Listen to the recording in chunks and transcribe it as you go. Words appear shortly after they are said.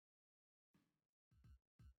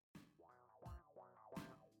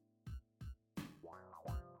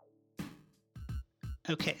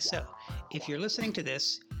Okay, so if you're listening to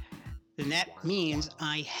this, then that means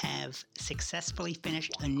I have successfully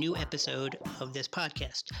finished a new episode of this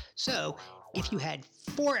podcast. So if you had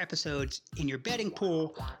 4 episodes in your betting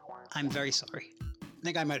pool, I'm very sorry. I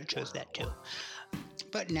think I might have chose that too.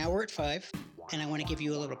 But now we're at 5, and I want to give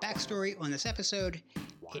you a little backstory on this episode.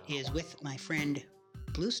 It is with my friend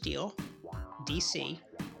Blue Steel, DC.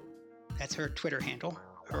 That's her Twitter handle.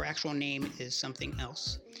 Her actual name is something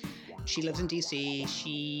else. She lives in DC.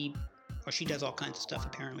 She does all kinds of stuff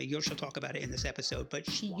apparently. She'll talk about it in this episode, but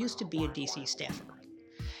she used to be a DC staffer.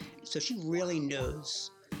 So she really knows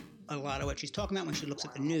a lot of what she's talking about when she looks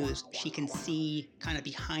at the news. She can see kind of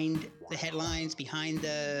behind the headlines, behind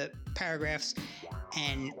the paragraphs,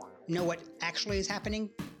 and know what actually is happening.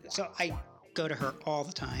 So I go to her all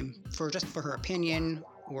the time for her opinion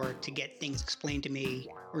or to get things explained to me,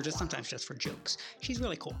 or just sometimes just for jokes. She's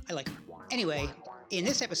really cool. I like her. Anyway, in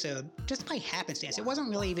this episode, just by happenstance, it wasn't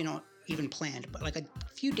really even planned, but like a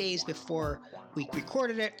few days before we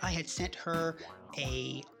recorded it, I had sent her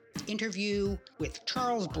a interview with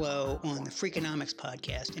Charles Blow on the Freakonomics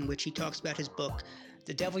podcast, in which he talks about his book,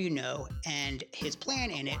 The Devil You Know, and his plan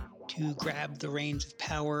in it to grab the reins of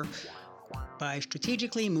power by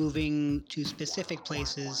strategically moving to specific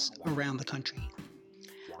places around the country.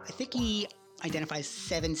 I think he identifies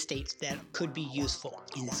 7 states that could be useful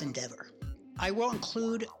in this endeavor. I will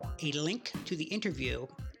include a link to the interview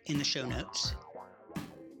in the show notes.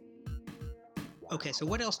 Okay, so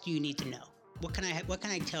what else do you need to know? What can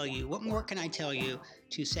I tell you? What more can I tell you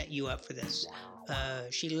to set you up for this?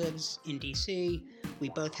 She lives in DC. We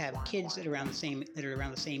both have kids that are around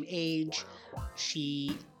the same age.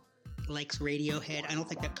 She likes Radiohead. I don't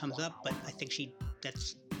think that comes up, but I think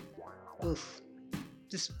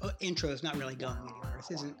this intro is not really going anywhere.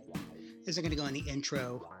 This isn't going to go in the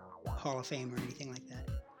intro Hall of Fame or anything like that.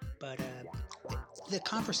 But the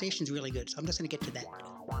conversation's really good, so I'm just going to get to that.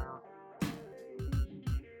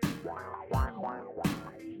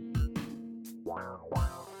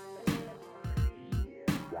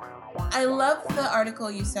 I love the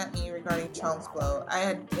article you sent me regarding Charles Blow. I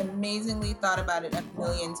had amazingly thought about it a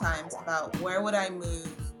million times about where would I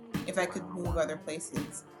move if I could move other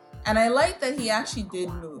places. And I like that he actually did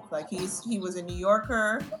move. Like he was a New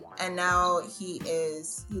Yorker, and now he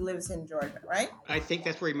lives in Georgia, right? I think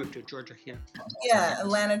that's where he moved to, Georgia, yeah. Yeah,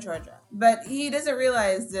 Atlanta, Georgia. But he doesn't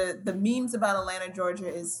realize the memes about Atlanta, Georgia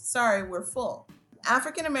is, sorry, we're full.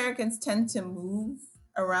 African Americans tend to move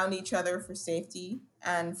around each other for safety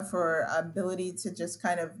and for ability to just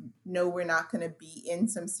kind of know we're not going to be in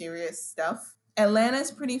some serious stuff.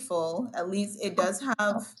 Atlanta's pretty full. At least it does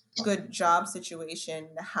have good job situation.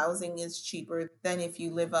 The housing is cheaper than if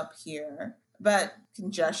you live up here. But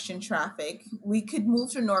congestion, traffic. We could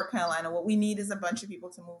move to North Carolina. What we need is a bunch of people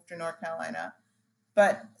to move to North Carolina.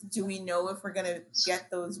 But do we know if we're going to get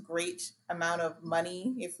those great amount of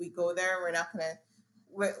money if we go there? We're not going to.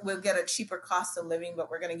 We'll get a cheaper cost of living, but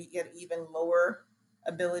we're going to get even lower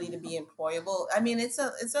ability to be employable. I mean, it's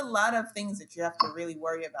a lot of things that you have to really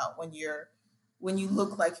worry about when you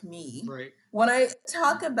look like me. Right. When I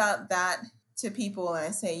talk about that to people and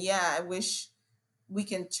I say, yeah, I wish we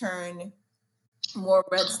can turn more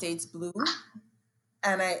red states blue.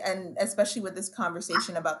 And especially with this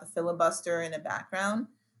conversation about the filibuster in the background,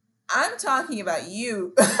 I'm talking about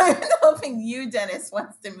you. I'm hoping you, Dennis,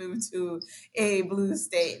 wants to move to a blue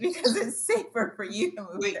state because it's safer for you to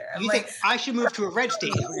move there. You think I should move to a red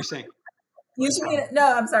state is what you're saying? You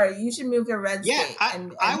should move to a red state. Yeah,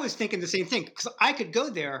 I was thinking the same thing, because I could go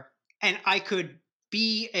there and I could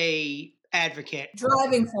be a advocate.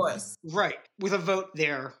 Driving force. Right, with a vote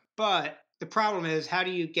there. But the problem is, how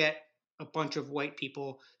do you get a bunch of white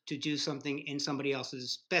people to do something in somebody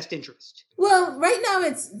else's best interest? Well, right now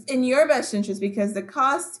it's in your best interest because the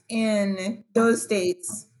cost in those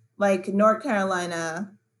states like North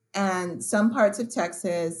Carolina and some parts of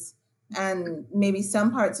Texas and maybe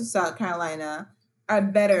some parts of South Carolina are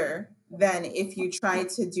better than if you try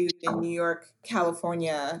to do the New York,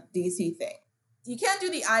 California, DC thing. You can't do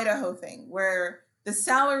the Idaho thing where the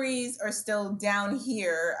salaries are still down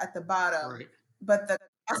here at the bottom, right, but the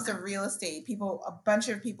cost of real estate, a bunch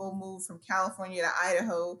of people moved from California to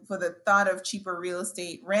Idaho for the thought of cheaper real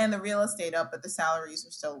estate, ran the real estate up, but the salaries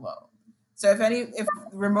are still low. So if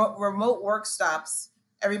remote work stops,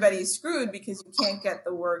 everybody's screwed because you can't get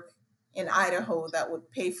the work in Idaho that would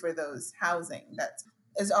pay for those housing. That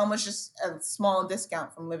is almost just a small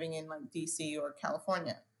discount from living in like DC or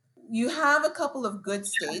California. You have a couple of good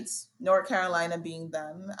states, North Carolina being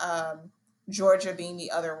them, Georgia being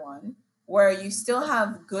the other one, where you still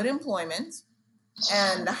have good employment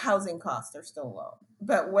and the housing costs are still low.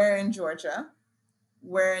 But where in Georgia?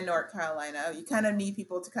 where in North Carolina, you kind of need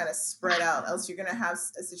people to kind of spread out, else you're going to have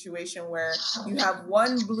a situation where you have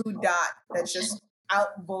one blue dot that's just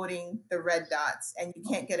outvoting the red dots, and you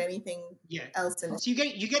can't get anything else in. So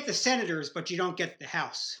you get the senators, but you don't get the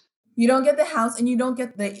House. You don't get the House, and you don't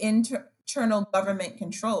get the internal government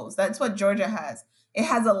controls. That's what Georgia has. It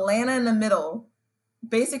has Atlanta in the middle,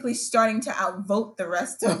 basically starting to outvote the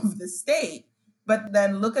rest of the state. But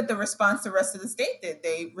then look at the response the rest of the state did.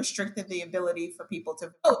 They restricted the ability for people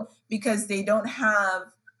to vote because they don't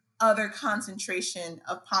have other concentration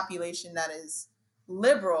of population that is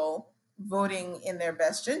liberal voting in their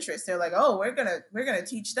best interest. They're like, oh, we're gonna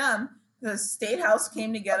teach them. The state house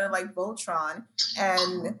came together like Voltron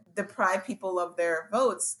and deprive people of their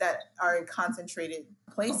votes that are in concentrated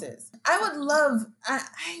places. I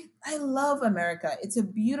love America. It's a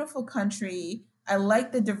beautiful country. I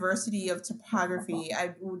like the diversity of topography.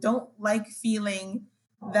 I don't like feeling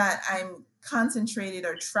that I'm concentrated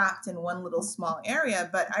or trapped in one little small area.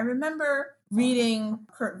 But I remember reading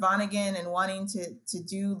Kurt Vonnegut and wanting to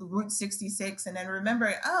do Route 66 and then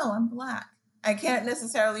remembering, oh, I'm Black. I can't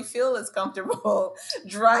necessarily feel as comfortable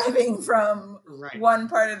driving from one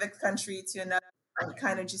part of the country to another. I'm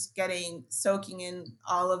kind of just soaking in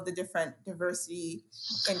all of the different diversity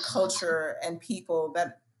in culture and people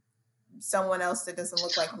that someone else that doesn't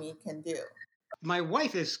look like me can do. My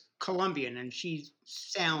wife is Colombian and she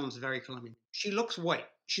sounds very Colombian. She looks white.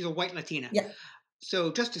 She's a white Latina. Yeah.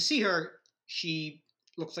 So just to see her, she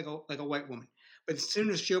looks like a white woman. But as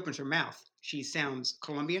soon as she opens her mouth, she sounds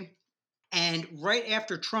Colombian. And right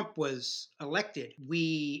after Trump was elected,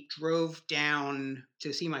 we drove down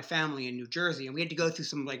to see my family in New Jersey, and we had to go through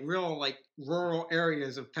some real rural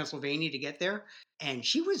areas of Pennsylvania to get there. And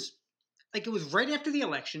she was it was right after the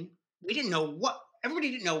election. We didn't know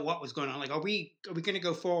everybody didn't know what was going on. Like, are we going to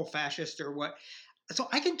go full fascist or what? So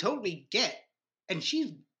I can totally get, and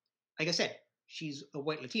she's, like I said, she's a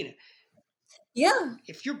white Latina. Yeah.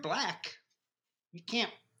 If you're Black, you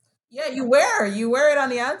can't. Yeah, you wear it on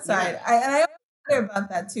the outside. Yeah. I wonder about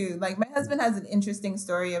that too. Like, my husband has an interesting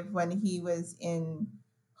story of when he was in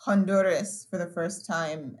Honduras for the first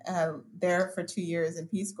time, there for 2 years in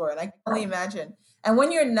Peace Corps. And I can only imagine. And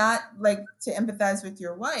when you're not, to empathize with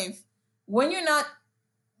your wife, when you're not,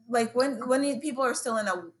 when people are still in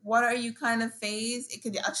a what are you kind of phase, it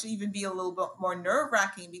could actually even be a little bit more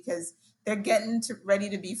nerve-wracking because they're getting ready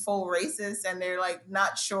to be full racist and they're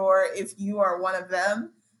not sure if you are one of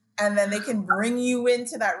them. And then they can bring you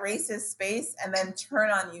into that racist space and then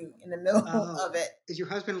turn on you in the middle of it. Is your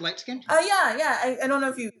husband light-skinned? Yeah. I don't know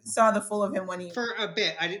if you saw the full of him when he... For a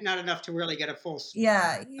bit. I did not enough to really get a full...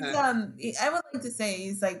 Yeah. He's, I would like to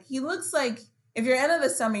say he looks like, if you're end of the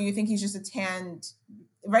summer, you think he's just a tanned...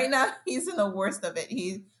 Right now, he's in the worst of it.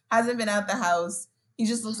 He hasn't been out the house. He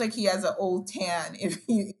just looks like he has an old tan if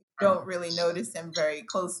you don't really notice him very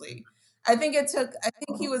closely. I think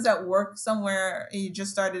he was at work somewhere. He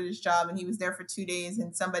just started his job and he was there for 2 days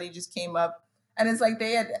and somebody just came up and it's like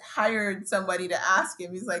they had hired somebody to ask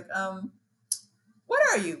him. He's like, what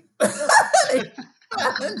are you?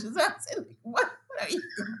 Just asking, what are you?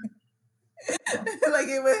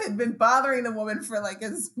 It had been bothering the woman for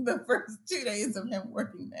the first 2 days of him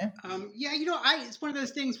working there. Yeah, it's one of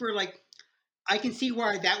those things where I can see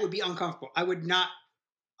why that would be uncomfortable. I would not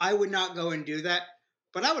go and do that.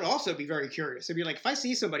 But I would also be very curious. It'd be if I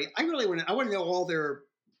see somebody, I want to know all their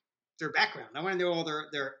background. I want to know all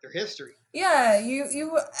their history. Yeah,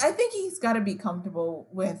 I think he's got to be comfortable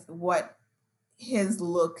with what his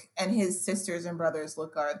look and his sisters and brothers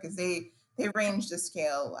look are because they range the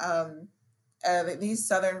scale. These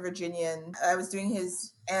Southern Virginian, I was doing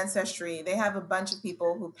his ancestry. They have a bunch of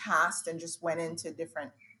people who passed and just went into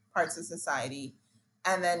different parts of society.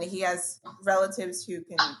 And then he has relatives who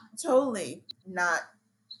can totally not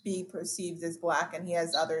be perceived as Black, and he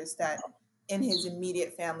has others that in his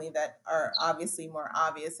immediate family that are obviously more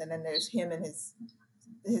obvious, and then there's him and his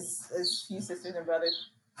few sisters and brothers,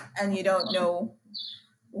 and you don't know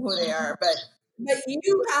who they are, but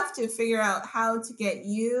you have to figure out how to get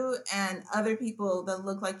you and other people that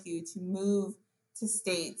look like you to move to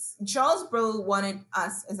states. Charles Breaux wanted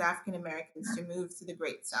us as African Americans to move to the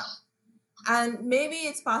Great South, and maybe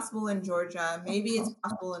it's possible in Georgia, maybe it's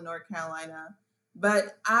possible in North Carolina.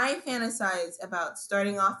 But I fantasize about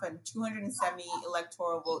starting off at 270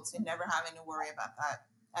 electoral votes and never having to worry about that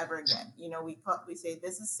ever again. We say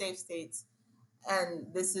this is safe states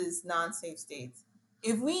and this is non-safe states.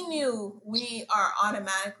 If we knew we are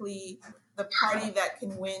automatically the party that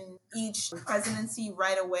can win each presidency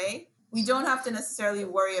right away, we don't have to necessarily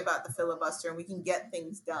worry about the filibuster and we can get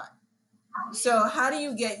things done. So how do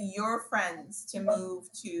you get your friends to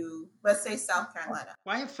move to, let's say, South Carolina?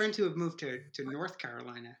 Well, I have friends who have moved to North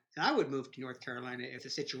Carolina, and I would move to North Carolina if the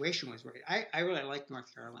situation was right. I really like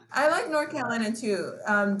North Carolina. I like North Carolina too.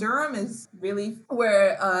 Durham is really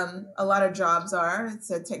where a lot of jobs are. It's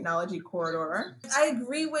a technology corridor. I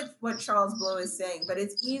agree with what Charles Blow is saying, but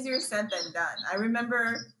it's easier said than done. I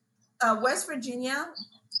remember West Virginia,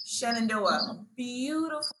 Shenandoah,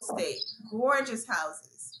 beautiful state, gorgeous houses.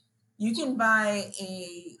 You can buy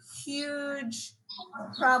a huge,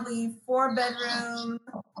 probably 4-bedroom,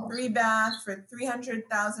 3-bath for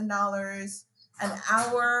 $300,000, an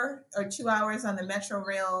hour or 2 hours on the Metro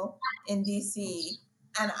Rail in DC.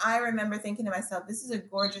 And I remember thinking to myself, this is a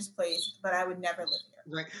gorgeous place, but I would never live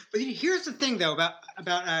here. Right. But here's the thing, though,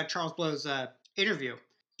 about Charles Blow's interview.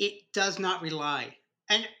 It does not rely.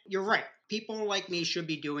 And you're right. People like me should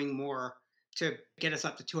be doing more to get us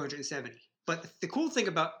up to 270. But the cool thing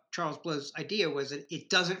about Charles Blow's idea was that it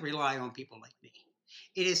doesn't rely on people like me.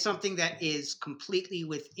 It is something that is completely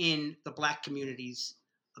within the Black community's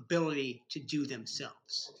ability to do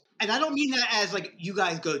themselves. And I don't mean that as like, you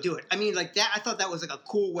guys go do it. I mean like that. I thought that was like a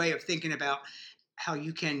cool way of thinking about how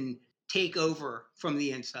you can take over from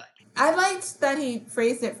the inside. I liked that he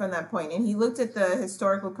phrased it from that point, and he looked at the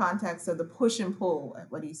historical context of the push and pull,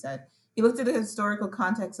 what he said. He looked at the historical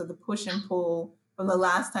context of the push and pull from the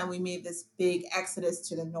last time we made this big exodus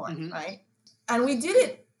to the north, right? And we did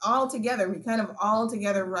it all together. We kind of all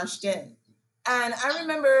together rushed in. And I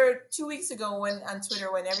remember 2 weeks ago on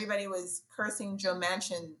Twitter, when everybody was cursing Joe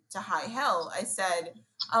Manchin to high hell, I said,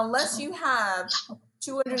 unless you have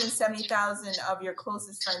 270,000 of your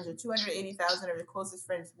closest friends or 280,000 of your closest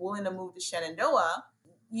friends willing to move to Shenandoah,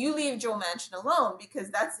 you leave Joe Manchin alone,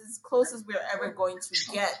 because that's as close as we're ever going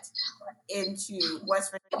to get into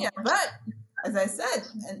West Virginia. But as I said,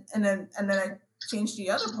 and then I changed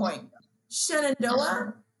the other point,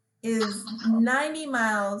 Shenandoah is 90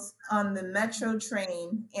 miles on the Metro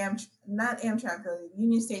train, not Amtrak, the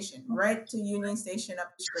Union Station, right to Union Station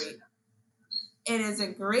up the street. It is a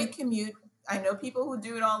great commute. I know people who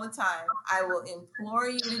do it all the time. I will implore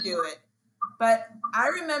you to do it. But I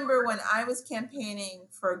remember when I was campaigning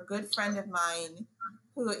for a good friend of mine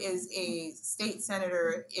who is a state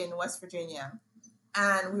senator in West Virginia,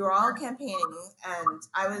 and we were all campaigning, and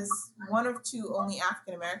I was one of two only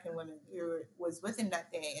African-American women who was with him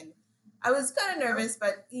that day. And I was kind of nervous,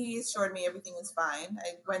 but he assured me everything was fine.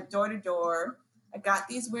 I went door to door. I got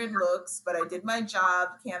these weird looks, but I did my job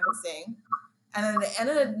canvassing. And then at the end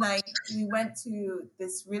of the night, we went to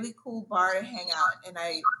this really cool bar to hang out. And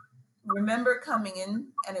I remember coming in,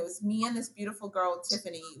 and it was me and this beautiful girl,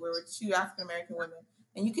 Tiffany. We were two African-American women.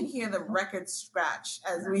 And you can hear the record scratch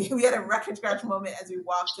as we had a record scratch moment as we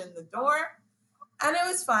walked in the door. And it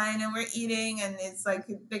was fine. And we're eating, and it's like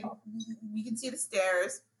we can see the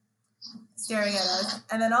stairs staring at us.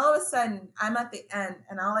 And then all of a sudden, I'm at the end,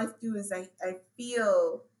 and all I do is I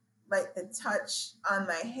feel like the touch on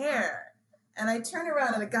my hair. And I turn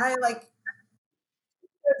around, and the guy like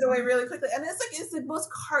turns away really quickly. And it's the most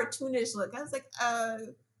cartoonish look. I was like,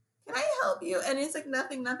 can I help you? And he's like,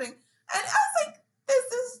 nothing. And I was like,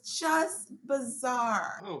 this is just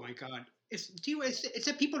bizarre. Oh my God. It's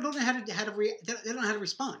that people don't know they don't know how to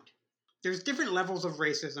respond. There's different levels of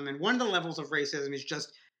racism, and one of the levels of racism is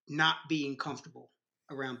just not being comfortable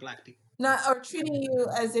around Black people. Or treating you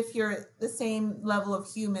as if you're the same level of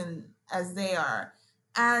human as they are.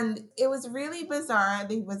 And it was really bizarre.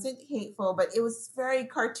 It wasn't hateful, but it was very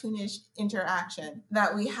cartoonish interaction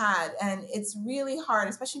that we had. And it's really hard,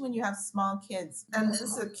 especially when you have small kids. And this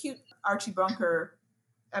is a cute Archie Bunker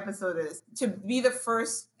episode is to be the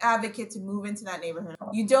first advocate to move into that neighborhood.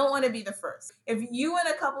 You don't want to be the first. If you and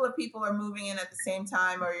a couple of people are moving in at the same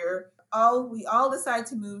time, or we all decide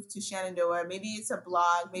to move to Shenandoah, maybe it's a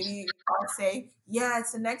blog, maybe you all say, yeah,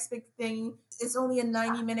 it's the next big thing. It's only a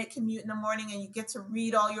 90-minute commute in the morning, and you get to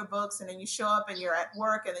read all your books, and then you show up and you're at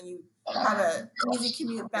work, and then you have an easy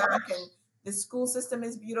commute back, and the school system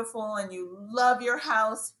is beautiful, and you love your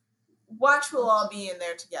house. Watch, we'll all be in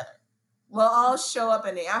there together. We'll all show up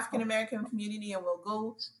in the African-American community, and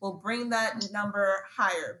we'll bring that number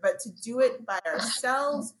higher. But to do it by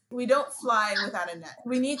ourselves, we don't fly without a net.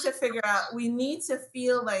 We need to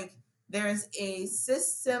feel like there's a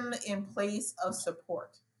system in place of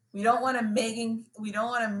support. We don't want to Meghan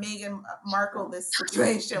Markle this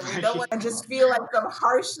situation. We don't want to just feel like some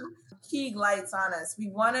harsh Krieg lights on us. We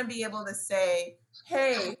want to be able to say,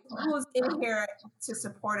 hey, who's in here to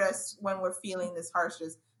support us when we're feeling this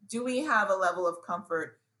harshness? Do we have a level of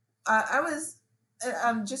comfort? I was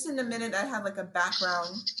just in a minute. I had like a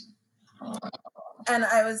background And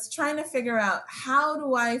I was trying to figure out, how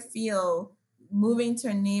do I feel moving to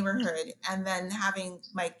a neighborhood and then having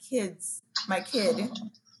my kid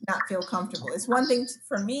not feel comfortable? It's one thing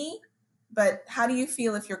for me, but how do you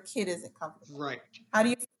feel if your kid isn't comfortable? Right. How do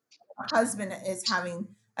you feel if your husband is having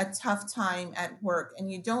a tough time at work and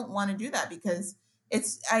you don't want to do that? Because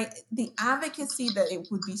the advocacy that it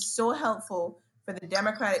would be so helpful for the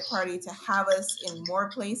Democratic Party to have us in more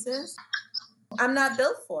places, I'm not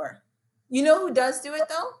built for. You know who does do it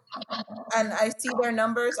though? And I see their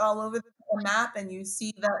numbers all over the map, and you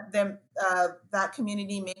see that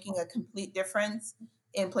community making a complete difference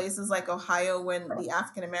in places like Ohio when the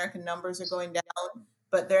African American numbers are going down,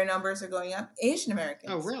 but their numbers are going up. Asian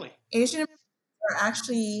Americans. Oh, really? Asian Americans are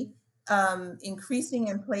actually increasing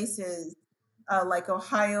in places like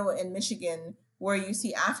Ohio and Michigan, where you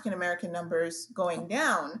see African American numbers going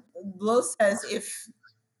down. Blow says if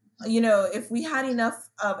we had enough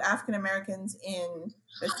of African Americans in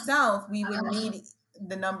the South, we would need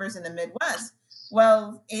the numbers in the Midwest.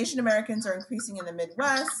 Well, Asian Americans are increasing in the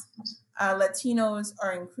Midwest. Latinos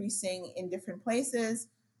are increasing in different places.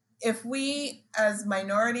 If we, as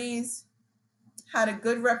minorities, had a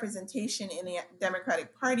good representation in the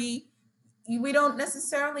Democratic Party, we don't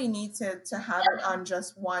necessarily need to have it on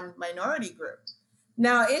just one minority group.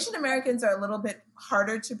 Now, Asian Americans are a little bit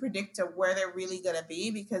harder to predict of where they're really going to be,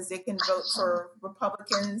 because they can vote for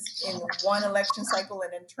Republicans in one election cycle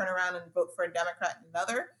and then turn around and vote for a Democrat in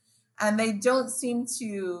another. And they don't seem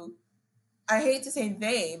to, I hate to say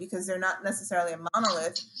they, because they're not necessarily a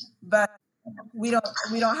monolith, but we don't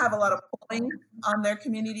have a lot of polling on their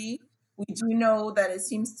community. We do know that it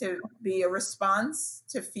seems to be a response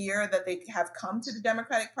to fear that they have come to the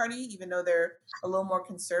Democratic Party, even though they're a little more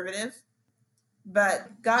conservative.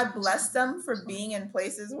 But God bless them for being in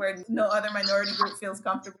places where no other minority group feels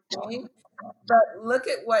comfortable being. But look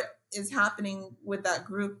at what is happening with that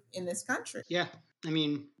group in this country. Yeah. I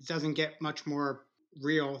mean, it doesn't get much more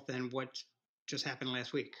real than what just happened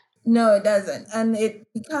last week. No, it doesn't. And it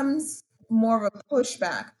becomes more of a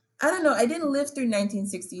pushback. I don't know. I didn't live through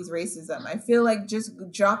 1960s racism. I feel like just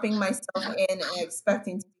dropping myself in and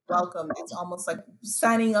expecting to be welcomed, it's almost like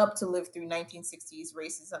signing up to live through 1960s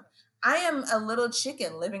racism. I am a little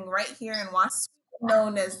chicken living right here in Washington,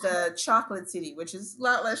 known as the Chocolate City, which is a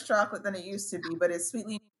lot less chocolate than it used to be, but it's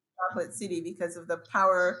sweetly Chocolate City because of the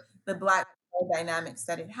power, the Black power dynamics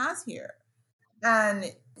that it has here. And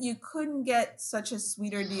you couldn't get such a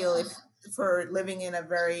sweeter deal for living in a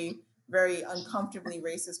very, very uncomfortably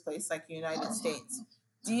racist place like the United States.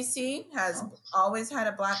 DC has always had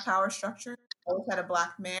a Black power structure, always had a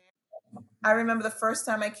Black mayor. I remember the first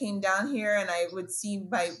time I came down here and I would see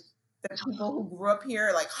the people who grew up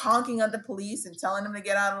here like honking at the police and telling them to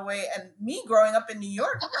get out of the way. And me growing up in New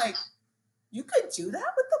York, I'm like, you could do that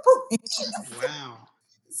with the police? Wow.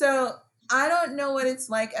 So I don't know what it's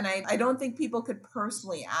like, and I don't think people could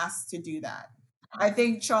personally ask to do that. I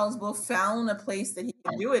think Charles Blow found a place that he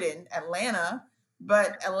could do it in, Atlanta,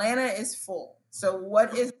 but Atlanta is full. So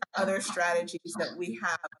what is the other strategies that we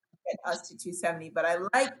have to get us to 270? But I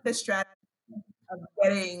like the strategy of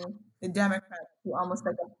getting the Democrats to almost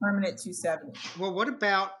like a permanent 270. Well, what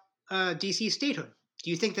about DC statehood?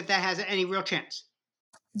 Do you think that has any real chance?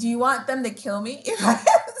 Do you want them to kill me if I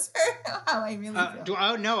answer how I really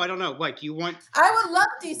feel? No, I don't know. What do you want? I would love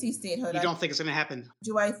DC statehood. You don't think it's going to happen?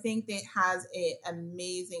 Do I think it has an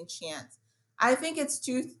amazing chance? I think it's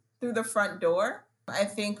through the front door. I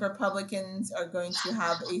think Republicans are going to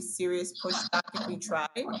have a serious pushback if we try.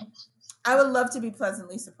 I would love to be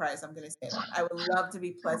pleasantly surprised. I'm going to say that. I would love to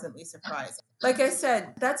be pleasantly surprised. Like I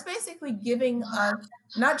said, that's basically giving us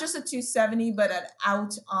not just a 270, but an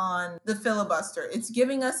out on the filibuster. It's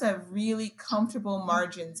giving us a really comfortable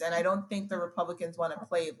margins, and I don't think the Republicans want to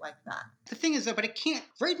play it like that. The thing is, though, but it can't.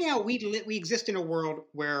 Right now, we exist in a world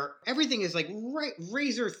where everything is like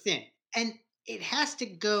razor thin, and it has to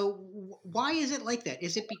go. Why is it like that?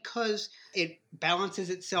 Is it because it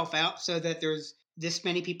balances itself out so that there's this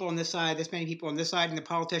many people on this side, this many people on this side, and the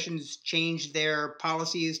politicians change their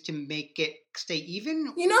policies to make it stay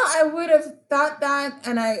even? You know, I would have thought that,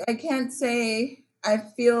 and I can't say I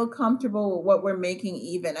feel comfortable with what we're making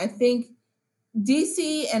even. I think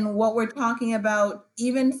DC and what we're talking about,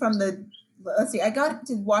 even from I got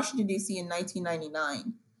to Washington, DC in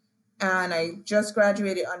 1999, and I just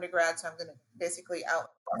graduated undergrad, so I'm going to basically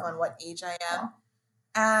out on what age I am.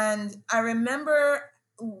 And I remember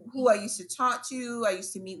who I used to talk to. I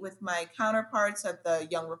used to meet with my counterparts at the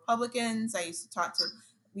Young Republicans.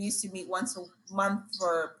 We used to meet once a month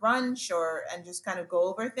for brunch and just kind of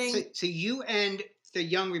go over things. So you and the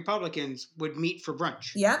young Republicans would meet for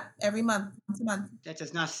brunch. Yep, every month, once a month. That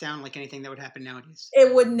does not sound like anything that would happen nowadays.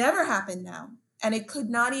 It would never happen now. And it could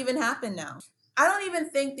not even happen now. I don't even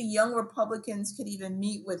think the young Republicans could even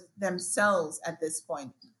meet with themselves at this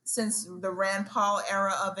point, since the Rand Paul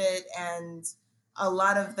era of it and a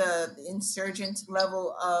lot of the insurgent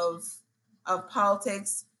level of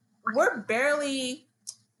politics. We're barely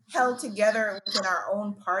held together within our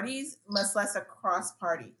own parties, much less across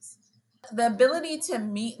parties. The ability to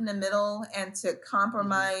meet in the middle and to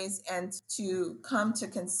compromise and to come to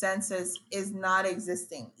consensus is not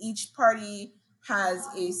existing. Each party has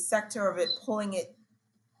a sector of it pulling it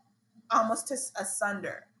almost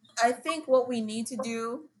asunder. I think what we need to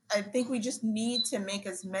do, I think we just need to make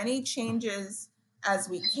as many changes as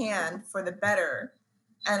we can for the better.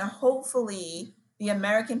 And hopefully the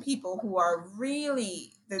American people, who are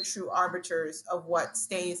really the true arbiters of what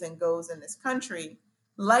stays and goes in this country,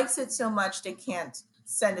 likes it so much they can't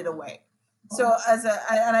send it away. So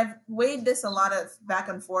and I've weighed this a lot of back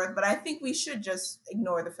and forth, but I think we should just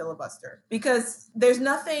ignore the filibuster, because there's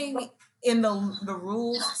nothing in the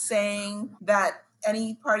rules saying that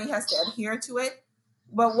any party has to adhere to it.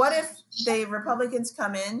 But what if the Republicans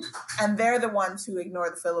come in and they're the ones who ignore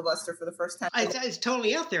the filibuster for the first time? It's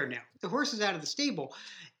totally out there now. The horse is out of the stable.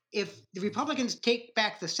 If the Republicans take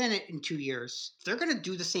back the Senate in 2 years, they're going to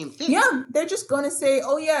do the same thing. Yeah, they're just going to say,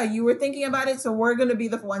 oh, yeah, you were thinking about it, so we're going to be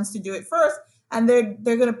the ones to do it first. And they're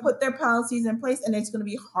going to put their policies in place, and it's going to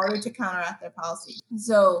be harder to counteract their policies.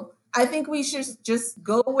 So I think we should just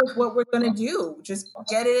go with what we're going to do. Just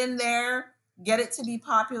get it in there, get it to be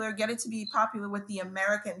popular with the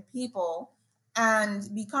American people,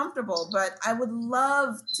 and be comfortable. But I would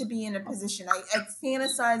love to be in a position. I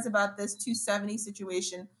fantasize about this 270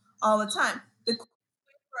 situation all the time. The way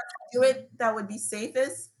for us to do it that would be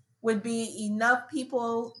safest would be enough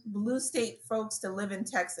people, blue state folks, to live in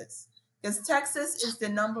Texas. Because Texas is the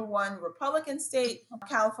number one Republican state.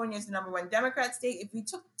 California is the number one Democrat state. If we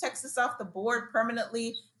took Texas off the board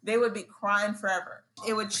permanently, they would be crying forever.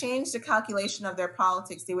 It would change the calculation of their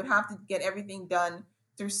politics. They would have to get everything done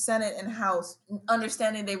through Senate and House,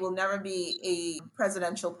 understanding they will never be a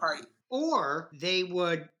presidential party. Or they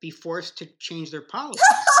would be forced to change their policy.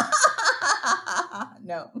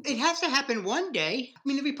 No. It has to happen one day. I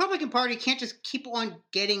mean, the Republican Party can't just keep on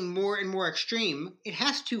getting more and more extreme. It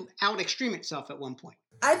has to out-extreme itself at one point.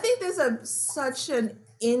 I think there's such an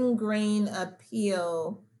ingrained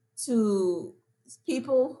appeal to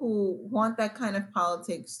people who want that kind of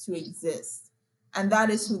politics to exist. And that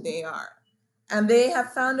is who they are. And they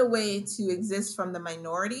have found a way to exist from the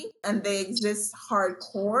minority, and they exist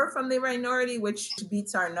hardcore from the minority, which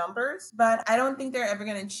beats our numbers. But I don't think they're ever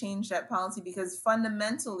going to change that policy, because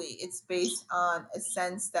fundamentally it's based on a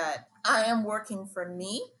sense that I am working for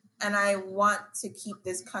me, and I want to keep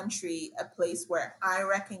this country a place where I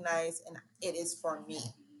recognize and it is for me.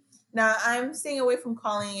 Now, I'm staying away from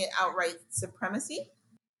calling it outright supremacy.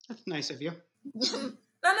 That's nice of you.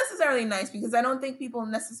 Not necessarily nice, because I don't think people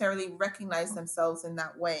necessarily recognize themselves in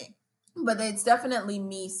that way. But it's definitely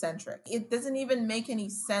me-centric. It doesn't even make any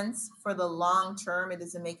sense for the long term. It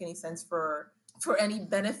doesn't make any sense for any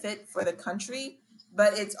benefit for the country.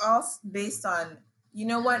 But it's all based on, you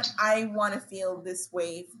know what, I want to feel this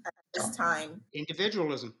way at this time.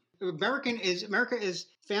 Individualism. America is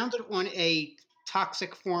founded on a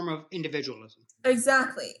toxic form of individualism.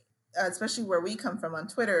 Exactly. Especially where we come from on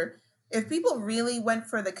Twitter. If people really went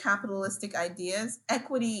for the capitalistic ideas,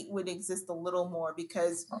 equity would exist a little more,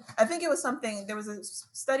 because I think there was a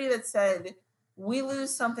study that said we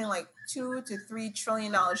lose something like $2 to $3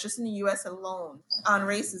 trillion just in the US alone on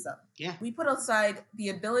racism. Yeah. We put aside the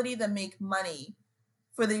ability to make money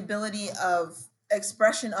for the ability of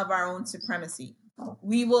expression of our own supremacy.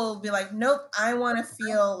 We will be like, nope, I want to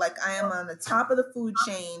feel like I am on the top of the food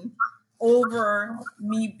chain over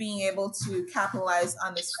me being able to capitalize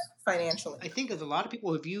on this financially. I think there's a lot of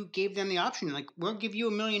people, if you gave them the option, like, we'll give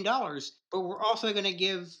you $1 million, but we're also going to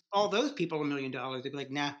give all those people $1 million, they'd be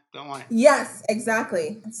like, nah, don't want it. Yes,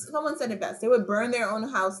 exactly. Someone said it best. They would burn their own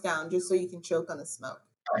house down just so you can choke on the smoke.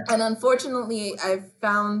 And unfortunately, I've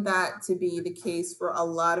found that to be the case for a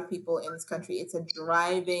lot of people in this country. It's a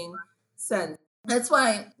driving sense. That's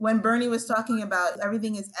why when Bernie was talking about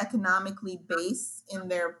everything is economically based in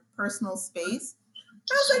their personal space,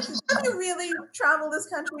 I was like, have you really traveled this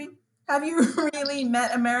country? Have you really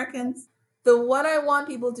met Americans? So what I want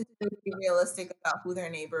people to do is be realistic about who their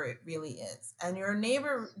neighbor really is. And your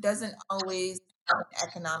neighbor doesn't always have an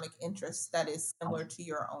economic interest that is similar to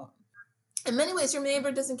your own. In many ways, your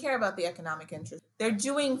neighbor doesn't care about the economic interest. They're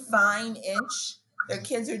doing fine-ish. Their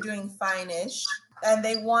kids are doing fine-ish. and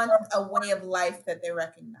they want a way of life that they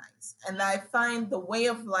recognize. And I find the way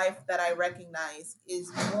of life that I recognize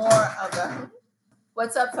is more of a,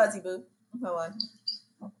 what's up, Fuzzy Boo? Hold on.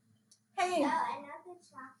 Hey. No, another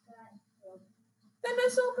chocolate. Then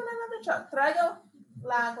let's open another chocolate. Traigo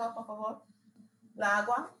la agua, por favor. La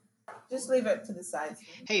agua. Just leave it to the side.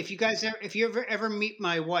 Hey, if you ever meet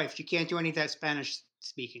my wife, you can't do any of that Spanish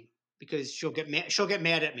speaking because she'll get mad. She'll get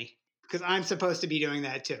mad at me because I'm supposed to be doing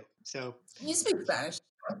that too. So you speak Spanish.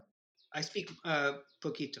 I speak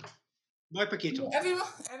poquito, muy poquito. Everyone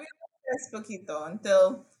says poquito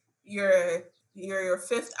until you're your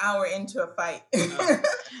fifth hour into a fight.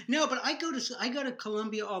 No, but I go to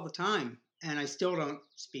Colombia all the time, and I still don't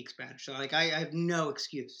speak Spanish. So like I have no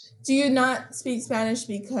excuse. Do you not speak Spanish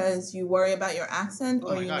because you worry about your accent,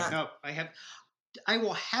 or my God, no! I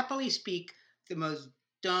will happily speak the most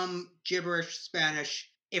dumb gibberish Spanish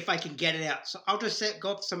if I can get it out. So I'll just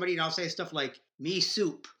go up to somebody and I'll say stuff like "me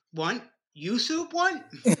soup one, you soup one,"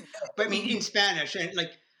 but I mean in Spanish, and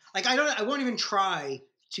like I won't even try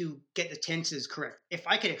to get the tenses correct. If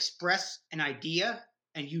I can express an idea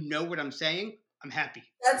and you know what I'm saying, I'm happy.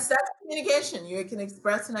 That's communication. You can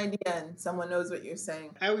express an idea and someone knows what you're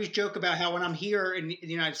saying. I always joke about how when I'm here in the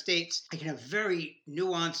United States, I can have very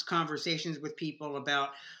nuanced conversations with people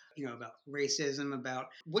about racism, about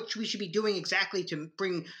what we should be doing exactly to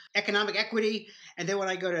bring economic equity. And then when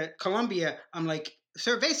I go to Colombia, I'm like,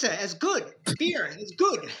 cerveza is good. Beer is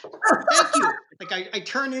good. Thank you. Like I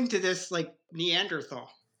turn into this like Neanderthal.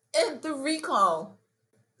 And the recall.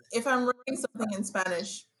 If I'm writing something in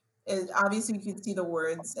Spanish, obviously you can see the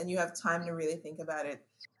words and you have time to really think about it.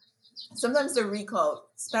 Sometimes the recall,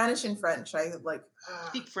 Spanish and French, I like.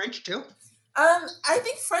 Speak French too? I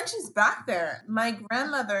think French is back there. My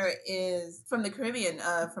grandmother is from the Caribbean,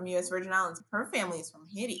 from U.S. Virgin Islands. Her family is from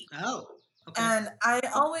Haiti. Oh, okay. And I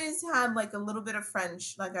always had like a little bit of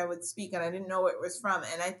French, like I would speak, and I didn't know where it was from.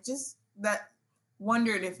 And I just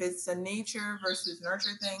wondered if it's a nature versus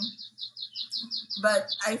nurture thing. But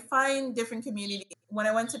I find different communities. When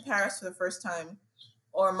I went to Paris for the first time,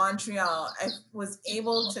 or Montreal, I was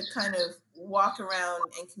able to kind of walk around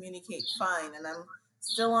and communicate fine. And I'm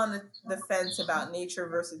still on the fence about nature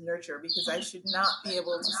versus nurture because I should not be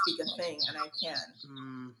able to speak a thing, and I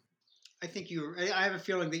can. I think I have a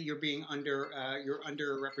feeling that you're being you're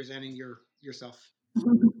underrepresenting yourself.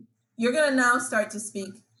 You're gonna now start to speak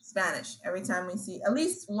Spanish every time we see at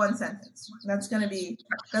least one sentence. That's gonna be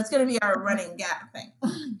our running gap thing.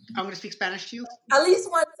 I'm gonna speak Spanish to you. At least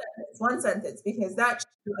one sentence, because that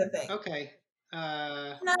should be the thing. Okay.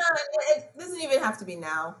 No, it doesn't even have to be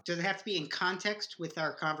now. Does it have to be in context with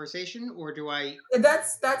our conversation, or do I?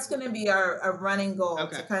 That's going to be our running goal,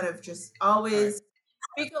 to kind of just always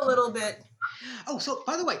speak a little bit. Oh, so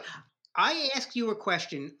by the way, I asked you a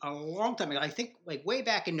question a long time ago. I think like way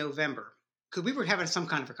back in November, because we were having some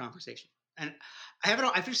kind of a conversation, and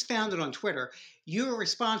I just found it on Twitter. Your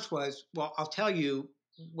response was, "Well, I'll tell you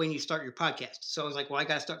when you start your podcast." So I was like, well, I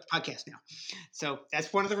got to start the podcast now. So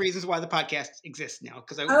that's one of the reasons why the podcast exists now.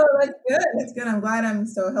 That's good. That's good. I'm glad I'm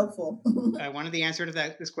so helpful. I wanted the answer to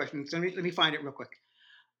this question. So let me find it real quick.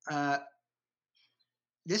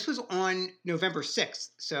 This was on November 6th.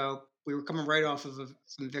 So we were coming right off of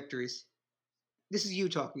some victories. This is you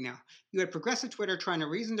talking now. You had progressive Twitter trying to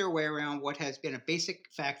reason their way around what has been a basic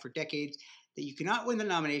fact for decades, that you cannot win the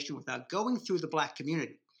nomination without going through the Black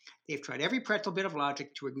community. They've tried every pretzel bit of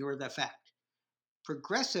logic to ignore that fact.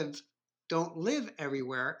 Progressives don't live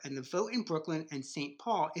everywhere, and the vote in Brooklyn and St.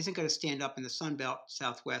 Paul isn't going to stand up in the Sun Belt,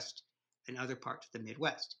 Southwest, and other parts of the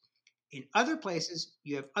Midwest. In other places,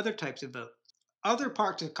 you have other types of votes. Other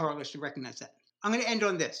parts of the coalition recognize that. I'm going to end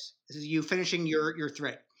on this. This is you finishing your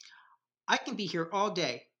thread. I can be here all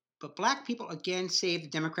day, but Black people again saved the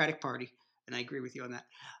Democratic Party, and I agree with you on that,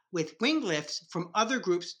 with wing lifts from other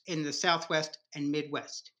groups in the Southwest and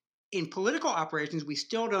Midwest. In political operations, we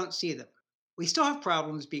still don't see them. We still have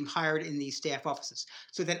problems being hired in these staff offices.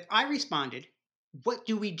 So then I responded, what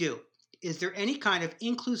do we do? Is there any kind of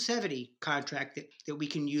inclusivity contract that we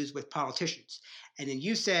can use with politicians? And then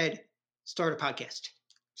you said, start a podcast.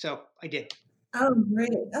 So I did. Oh, great.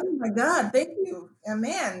 Oh, my God. Thank you.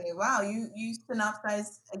 Man, wow. You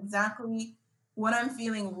synopsized exactly what I'm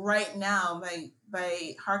feeling right now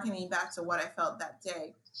by hearkening back to what I felt that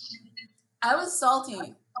day. I was salty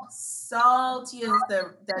as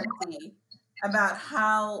the Dead Sea about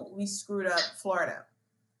how we screwed up Florida.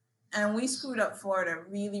 And we screwed up Florida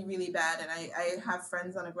really, really bad. And I have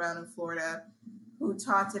friends on the ground in Florida who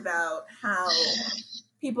talked about how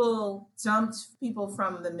people dumped people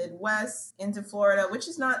from the Midwest into Florida, which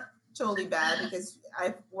is not totally bad because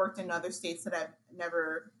I've worked in other states that I've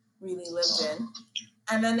never really lived in.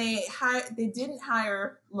 And then they didn't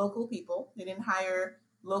hire local people. They didn't hire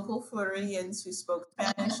local Floridians who spoke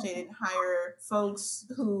Spanish. They didn't hire folks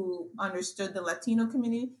who understood the Latino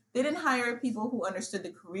community. They didn't hire people who understood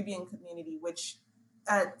the Caribbean community, which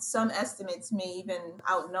at some estimates may even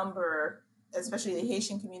outnumber, especially the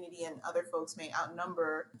Haitian community, and other folks may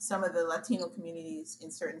outnumber some of the Latino communities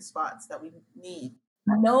in certain spots that we need.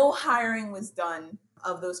 No hiring was done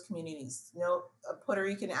of those communities. No Puerto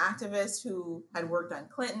Rican activists who had worked on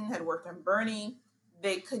Clinton, had worked on Bernie,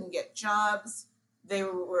 they couldn't get jobs. They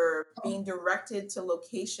were being directed to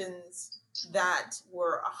locations that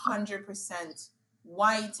were 100%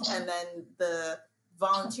 white, and then the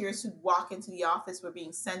volunteers who'd walk into the office were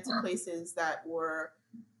being sent to places that were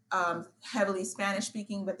heavily Spanish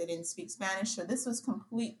speaking, but they didn't speak Spanish. So this was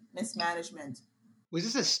complete mismanagement. Was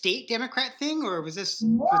this a state Democrat thing, or was this?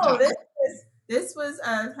 No, this was.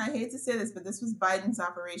 I hate to say this, but this was Biden's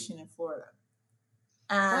operation in Florida.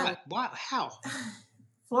 And what? How?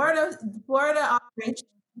 Florida operation.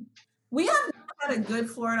 We have not had a good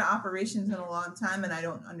Florida operations in a long time, and I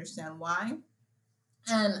don't understand why.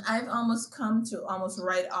 And I've almost come to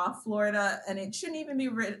write off Florida, and it shouldn't even be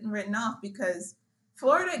written off, because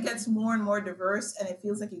Florida gets more and more diverse, and it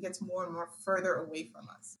feels like it gets more and more further away from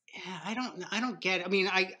us. Yeah, I don't get it. I mean,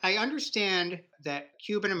 I understand that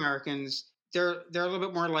Cuban Americans, they're a little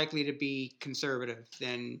bit more likely to be conservative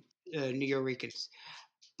than New Yorkers,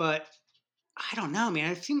 but I don't know,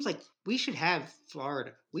 man. It seems like we should have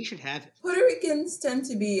Florida. We should have it. Puerto Ricans tend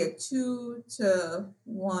to be a 2-1,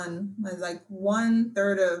 like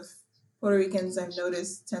 1/3 of Puerto Ricans I've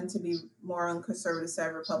noticed tend to be more on conservative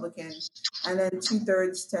side Republican, and then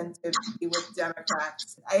 2/3 tend to be with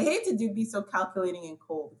Democrats. I hate to be so calculating and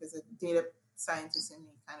cold, because the data scientist in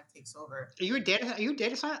me kind of takes over. Are you a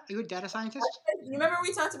data scientist? You remember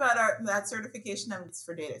we talked about that certification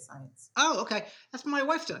for data science? Oh, okay. That's what my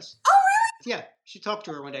wife does. Oh, really? Yeah, she talked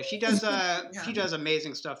to her one day. She does she does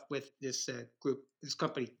amazing stuff with this group, this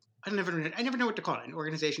company. I never know what to call it. An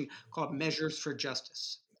organization called Measures for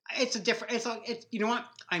Justice. It's you know what?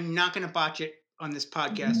 I'm not going to botch it on this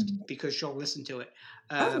podcast because she'll listen to it.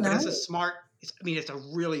 But it's it's a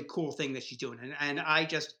really cool thing that she's doing, and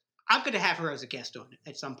I'm going to have her as a guest on it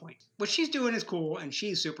at some point. What she's doing is cool, and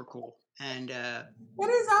she's super cool. And that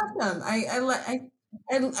is awesome.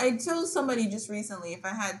 I told somebody just recently, if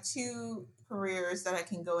I had 2 careers that I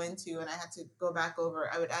can go into and I had to go back over,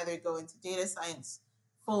 I would either go into data science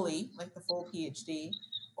fully, like the full PhD,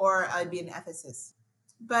 or I'd be an ethicist.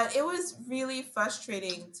 But it was really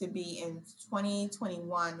frustrating to be in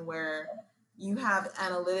 2021 where you have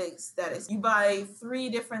analytics that is, you buy 3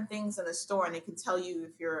 different things in a store and it can tell you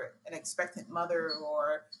if you're an expectant mother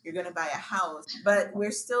or you're going to buy a house. But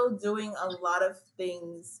we're still doing a lot of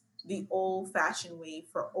things the old-fashioned way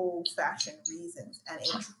for old-fashioned reasons, and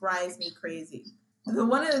it drives me crazy.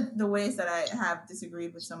 One of the ways that I have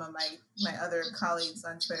disagreed with some of my other colleagues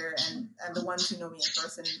on Twitter, and the ones who know me in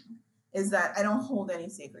person, is that I don't hold any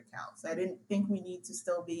sacred cows. I didn't think we need to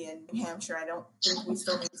still be in New Hampshire. I don't think we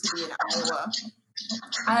still need to be in Iowa.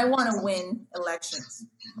 I want to win elections.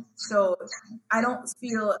 So I don't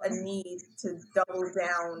feel a need to double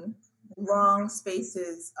down wrong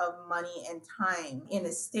spaces of money and time in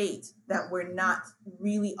a state that we're not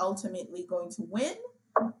really ultimately going to win,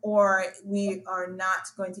 or we are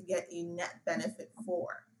not going to get a net benefit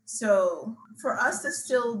for. So for us to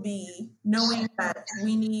still be knowing that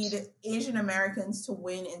we need Asian Americans to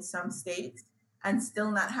win in some states and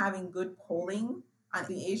still not having good polling on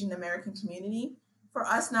the Asian American community, for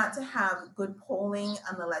us not to have good polling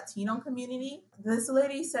on the Latino community. This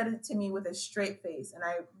lady said it to me with a straight face, and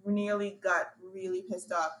I nearly got really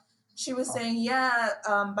pissed off. She was saying,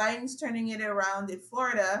 Biden's turning it around in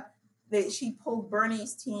Florida. She pulled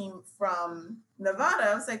Bernie's team from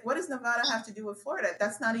Nevada. I was like, what does Nevada have to do with Florida?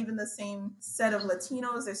 That's not even the same set of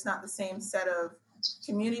Latinos. It's not the same set of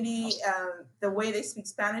community. The way they speak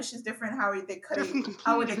Spanish is different. How would they cut it?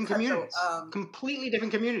 How would they cut communities? Completely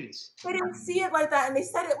different communities. They didn't see it like that, and they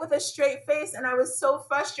said it with a straight face, and I was so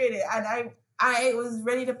frustrated, and I was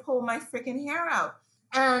ready to pull my freaking hair out,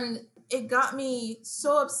 and it got me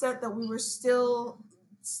so upset that we were still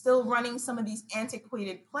running some of these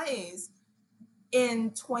antiquated plays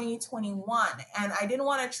in 2021, and I didn't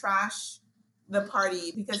want to trash the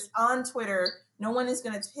party, because on Twitter, no one is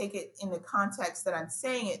going to take it in the context that I'm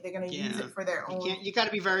saying it. They're going to use it for their own. You got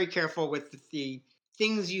to be very careful with the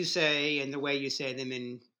things you say and the way you say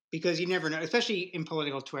them, because you never know, especially in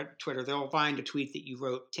political Twitter, they'll find a tweet that you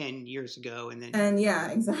wrote 10 years ago. And yeah,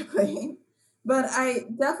 exactly. But I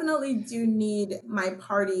definitely do need my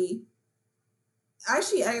party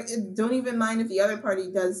Actually, I don't even mind if the other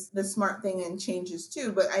party does the smart thing and changes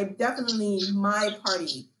too, but I definitely need my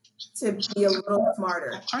party to be a little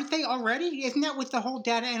smarter. Aren't they already? Isn't that with the whole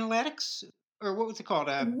data analytics? Or what was it called?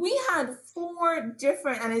 We had 4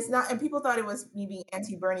 different, and it's not, and people thought it was me being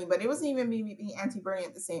anti-Bernie, but it wasn't even me being anti-Bernie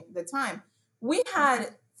at the time. We had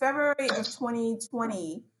February of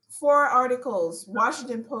 2020, 4 articles,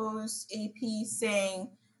 Washington Post, AP,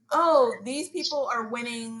 saying, "Oh, these people are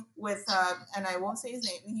winning with," and I won't say his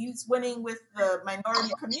name. He's winning with the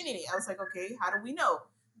minority community. I was like, okay, how do we know?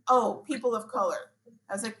 Oh, people of color.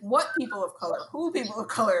 I was like, what people of color? Who people of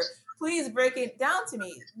color? Please break it down to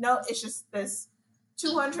me. No, it's just this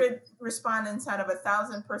 200 respondents out of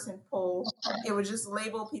 1,000-person poll. It would just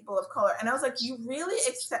label people of color. And I was like, you really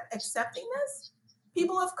accepting this?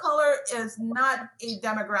 People of color is not a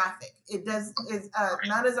demographic. It is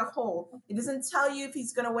not as a whole. It doesn't tell you if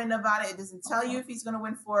he's going to win Nevada. It doesn't tell you if he's going to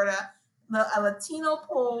win Florida. A Latino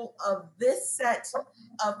poll of this set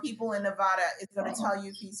of people in Nevada is going to tell you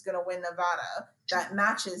if he's going to win Nevada. That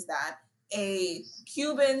matches that. A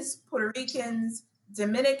Cubans, Puerto Ricans,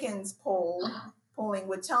 Dominicans polling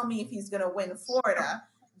would tell me if he's going to win Florida.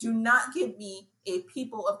 Do not give me a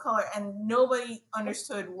people of color. And nobody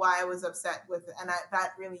understood why I was upset with it. And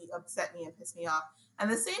that really upset me and pissed me off. And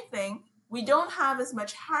the same thing, we don't have as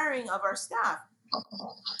much hiring of our staff.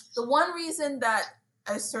 The one reason that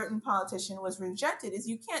a certain politician was rejected is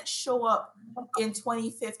you can't show up in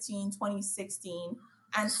 2015, 2016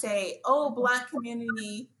 and say, oh, Black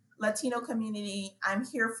community, Latino community, I'm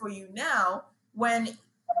here for you now, when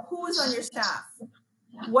who is on your staff?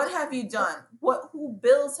 What have you done? Who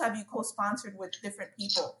bills have you co-sponsored with different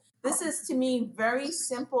people? This is, to me, very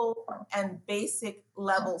simple and basic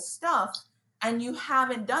level stuff, and you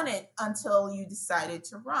haven't done it until you decided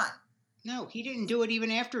to run. No, he didn't do it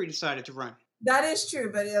even after he decided to run. That is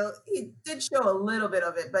true, but he did show a little bit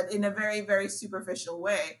of it, but in a very, very superficial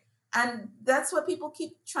way. And that's what people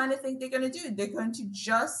keep trying to think they're going to do. They're going to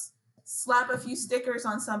just slap a few stickers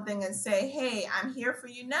on something and say, hey, I'm here for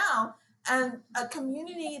you now. And a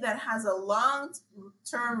community that has a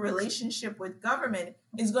long-term relationship with government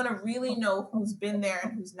is going to really know who's been there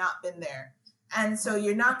and who's not been there. And so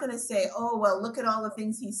you're not going to say, oh, well, look at all the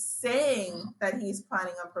things he's saying that he's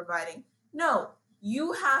planning on providing. No,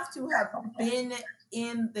 you have to have been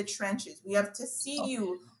in the trenches. We have to see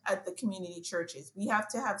you at the community churches. We have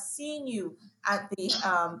to have seen you at the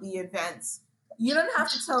events. You don't have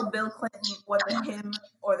to tell Bill Clinton what the hymn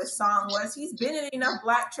or the song was. He's been in enough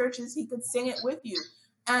Black churches, he could sing it with you.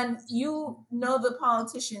 And you know the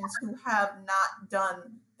politicians who have not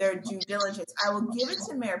done their due diligence. I will give it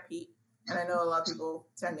to Mayor Pete, and I know a lot of people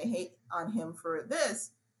tend to hate on him for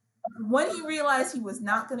this. When he realized he was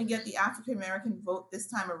not going to get the African American vote this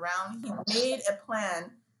time around, he made a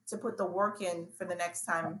plan to put the work in for the next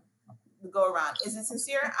time go around. Is it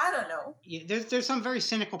sincere? I don't know. Yeah, there's some very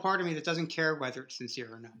cynical part of me that doesn't care whether it's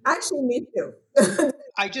sincere or not. Actually, me too.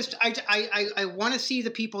 I want to see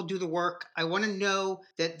the people do the work. I want to know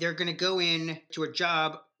that they're going to go in to a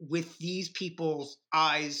job with these people's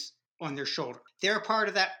eyes on their shoulder. They're part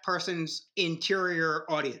of that person's interior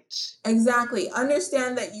audience. Exactly.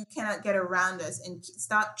 Understand that you cannot get around us and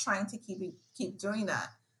stop trying to keep doing that.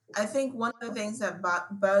 I think one of the things that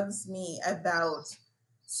bugs me about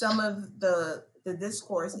some of the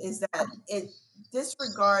discourse is that it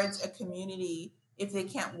disregards a community if they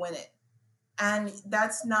can't win it. And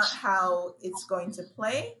that's not how it's going to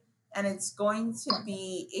play. And it's going to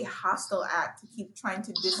be a hostile act to keep trying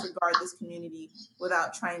to disregard this community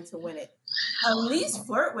without trying to win it. At least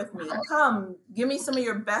flirt with me. Come, give me some of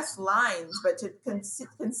your best lines, but to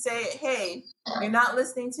can say, hey, you're not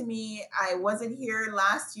listening to me. I wasn't here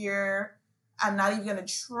last year. I'm not even going to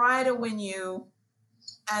try to win you.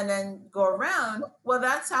 And then go around. Well,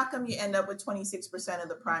 that's how come you end up with 26% of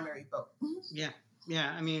the primary vote. Yeah.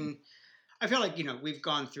 I mean, I feel like, we've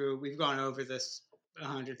gone over this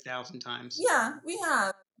 100,000 times. Yeah, we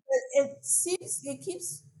have. It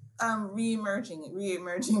keeps reemerging.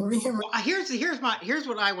 Well, here's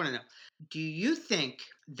what I want to know. Do you think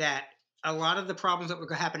that a lot of the problems that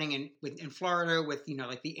were happening in Florida with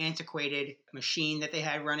like the antiquated machine that they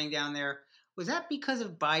had running down there, was that because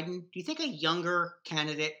of Biden? Do you think a younger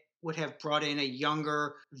candidate would have brought in a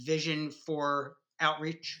younger vision for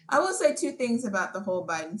outreach? I will say 2 things about the whole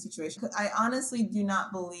Biden situation. I honestly do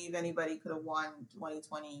not believe anybody could have won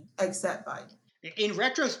 2020 except Biden. In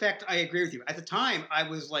retrospect, I agree with you. At the time, I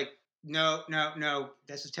was like, no,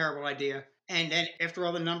 that's a terrible idea. And then after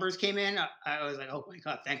all the numbers came in, I was like, oh my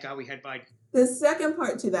God, thank God we had Biden. The second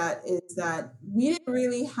part to that is that we didn't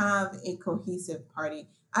really have a cohesive party.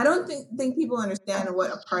 I don't think people understand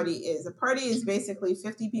what a party is. A party is basically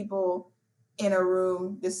 50 people in a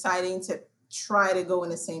room deciding to try to go in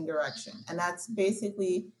the same direction. And that's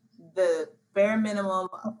basically the bare minimum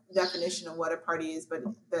definition of what a party is, but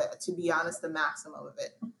to be honest, the maximum of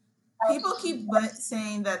it. People keep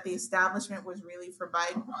saying that the establishment was really for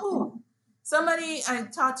Biden. Who? Somebody I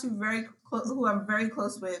talked to who I'm very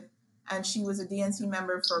close with, and she was a DNC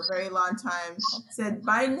member for a very long time, said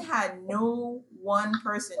Biden had no one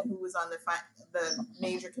person who was on the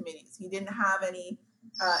major committees. He didn't have any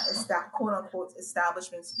quote unquote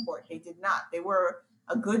establishment support. They did not. They were,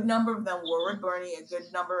 a good number of them were with Bernie, a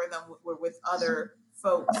good number of them were with other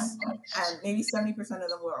folks, and maybe 70% of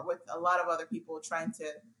them were with a lot of other people trying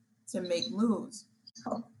to make moves.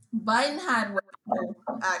 Biden had what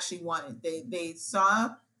people actually wanted. They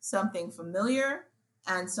saw something familiar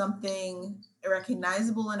and something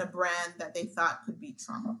recognizable in a brand that they thought could be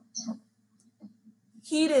Trump.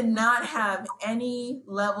 He did not have any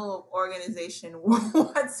level of organization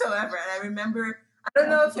whatsoever. And I remember, I don't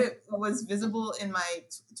know if it was visible in my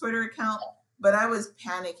Twitter account, but I was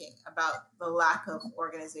panicking about the lack of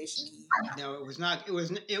organization he had. No, it was not.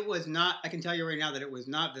 It was not. I can tell you right now that it was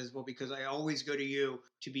not visible because I always go to you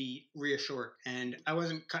to be reassured, and I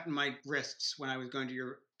wasn't cutting my wrists when I was going to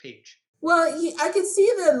your page. Well, I could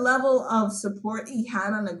see the level of support he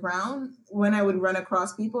had on the ground when I would run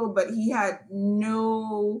across people, but he had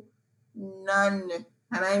none, and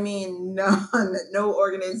I mean none, no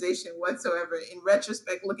organization whatsoever. In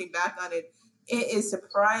retrospect, looking back on it, it is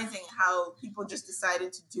surprising how people just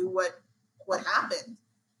decided to do what happened.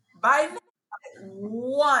 Biden had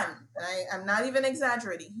one, I'm not even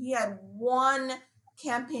exaggerating, he had one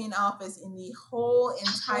campaign office in the whole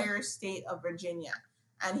entire state of Virginia.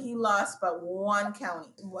 And he lost but one county.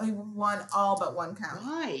 He won all but one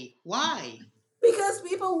county. Why? Because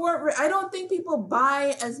people weren't. I don't think people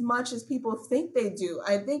buy as much as people think they do.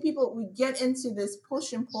 I think we get into this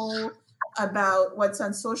push and pull about what's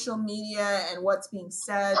on social media and what's being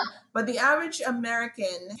said, but the average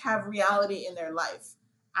American have reality in their life.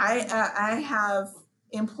 I have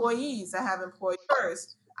employees. I have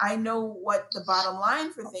employers. I know what the bottom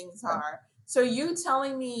line for things are. So you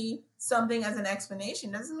telling me something as an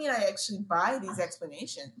explanation doesn't mean I actually buy these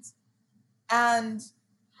explanations. And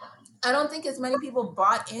I don't think as many people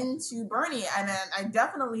bought into Bernie. And I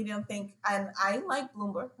definitely don't think, and I like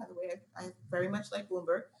Bloomberg, by the way, I very much like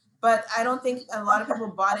Bloomberg, but I don't think a lot of people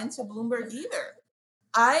bought into Bloomberg either.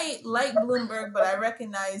 I like Bloomberg, but I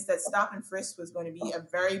recognize that stop and frisk was going to be a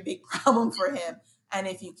very big problem for him. And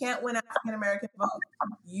if you can't win African-American vote,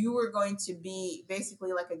 you were going to be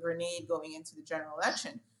basically like a grenade going into the general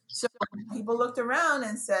election. So people looked around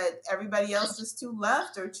and said, everybody else is too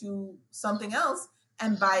left or too something else,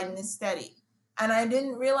 and Biden is steady. And I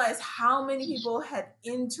didn't realize how many people had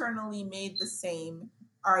internally made the same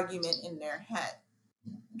argument in their head.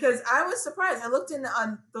 Because I was surprised. I looked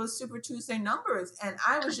on those Super Tuesday numbers, and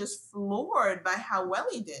I was just floored by how well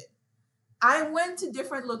he did. I went to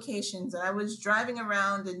different locations, and I was driving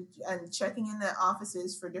around and checking in the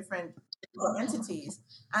offices for different entities.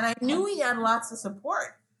 And I knew he had lots of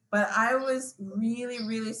support, but I was really,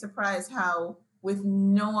 really surprised how with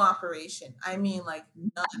no operation, I mean like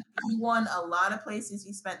none. He won a lot of places.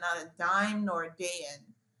 He spent not a dime nor a day in,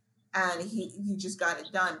 and he just got it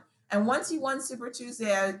done. And once he won Super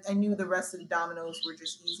Tuesday, I knew the rest of the dominoes were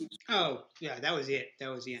just easy. Oh, yeah, that was it. That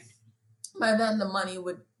was the end. By then, the money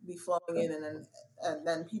would be flowing in, and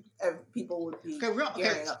then people would be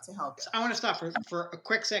gearing up to help. So I want to stop for a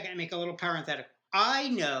quick second and make a little parenthetical. I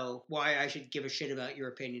know why I should give a shit about your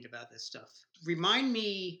opinion about this stuff. Remind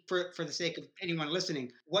me, for the sake of anyone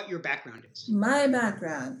listening, what your background is. My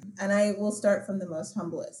background, and I will start from the most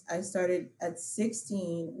humblest. I started at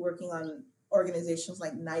 16 working on organizations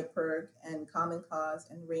like NYPIRG and Common Cause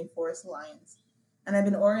and Rainforest Alliance. And I've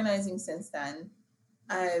been organizing since then.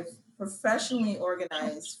 I've professionally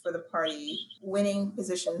organized for the party, winning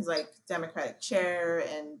positions like Democratic chair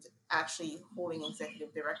and actually holding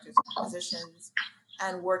executive directors positions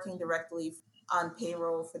and working directly on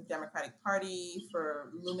payroll for the Democratic Party,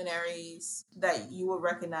 for luminaries that you will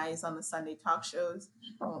recognize on the Sunday talk shows.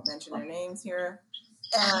 I won't mention their names here.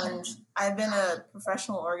 And I've been a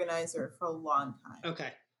professional organizer for a long time.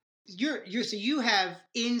 Okay. So you have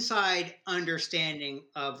inside understanding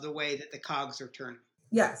of the way that the cogs are turning.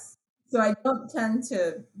 Yes. So I don't tend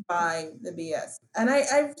to buy the BS. And I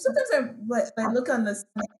sometimes I look on the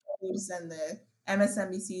news and the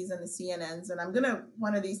MSNBCs and the CNNs, and I'm going to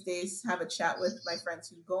one of these days have a chat with my friends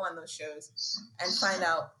who go on those shows and find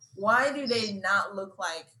out, why do they not look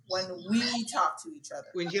like when we talk to each other?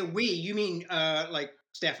 When you mean like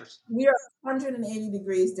staffers. We are 180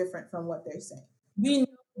 degrees different from what they're saying. We know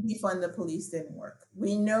defund the police didn't work.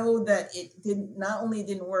 We know that it didn't not only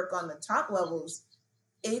didn't work on the top levels,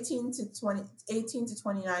 18 to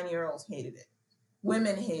 29-year-olds hated it.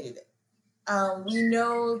 Women hated it. We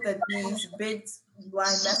know that these big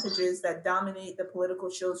blind messages that dominate the political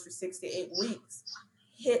shows for 6 to 8 weeks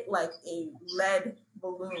hit like a lead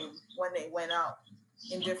balloon when they went out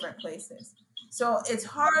in different places. So it's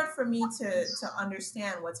hard for me to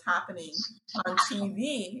understand what's happening on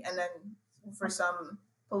TV and then for some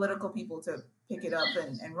political people to pick it up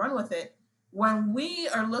and run with it. When we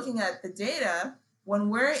are looking at the data, when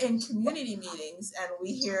we're in community meetings and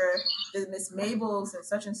we hear the Miss Mabels and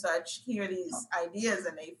such hear these ideas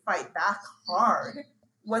and they fight back hard,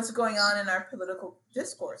 what's going on in our political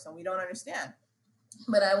discourse? And we don't understand.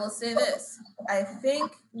 But I will say this. I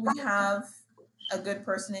think we have a good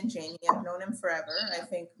person in Jamie. I've known him forever. I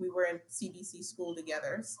think we were in CBC school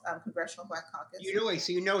together, Congressional Black Caucus.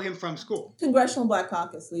 So you know him from school? Congressional Black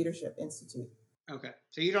Caucus Leadership Institute. Okay.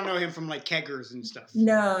 So you don't know him from like keggers and stuff?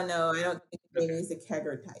 No, I don't think Jamie's a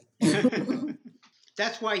kegger type.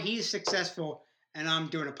 That's why he's successful and I'm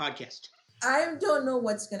doing a podcast. I don't know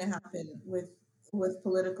what's going to happen with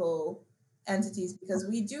political entities because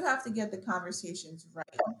we do have to get the conversations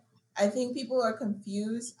right. I think people are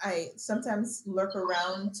confused. I sometimes lurk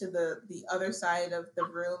around to the other side of the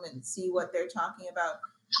room and see what they're talking about.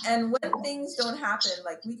 And when things don't happen,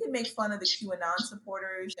 like we can make fun of the QAnon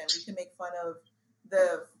supporters and we can make fun of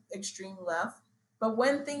the extreme left. But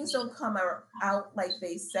when things don't come out like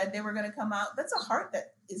they said they were going to come out, that's a heart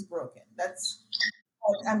that is broken.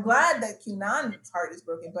 I'm glad that QAnon's heart is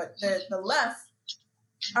broken, but the left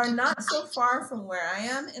are not so far from where I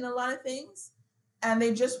am in a lot of things. And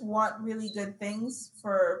they just want really good things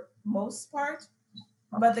for most part.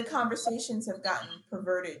 But the conversations have gotten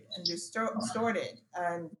perverted and distorted.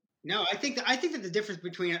 And no, I think that the difference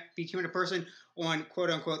between a person on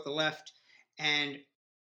quote unquote the left and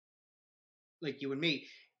like you and me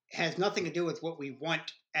has nothing to do with what we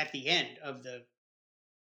want at the end of the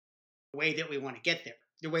way that we want to get there,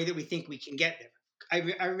 the way that we think we can get there.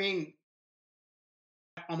 I remain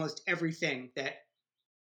almost everything that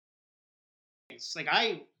it's like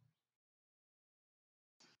I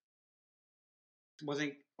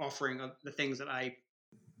wasn't offering the things that I.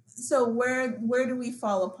 So where do we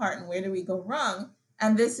fall apart and where do we go wrong?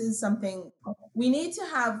 And this is something we need to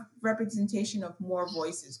have representation of more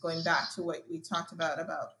voices, going back to what we talked about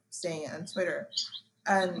saying it on Twitter.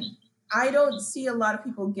 And I don't see a lot of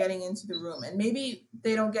people getting into the room, and maybe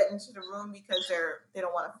they don't get into the room because they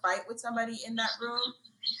don't want to fight with somebody in that room.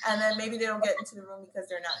 And then maybe they don't get into the room because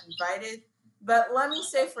they're not invited. But let me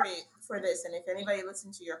say for this, and if anybody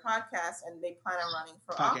listens to your podcast and they plan on running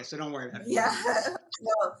for office, so don't worry about it. Yeah,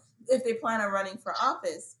 well, if they plan on running for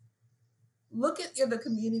office, look at the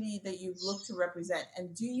community that you look to represent,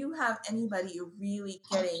 and do you have anybody you're really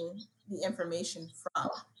getting the information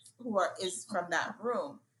from is from that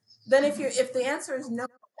room? Then if the answer is no,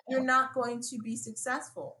 you're not going to be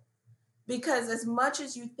successful, because as much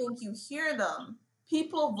as you think you hear them,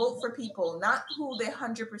 people vote for people, not who they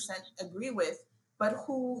 100% agree with, but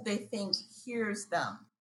who they think hears them.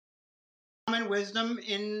 Common wisdom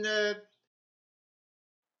in the.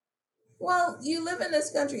 Well, you live in this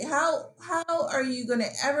country. How are you going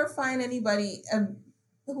to ever find anybody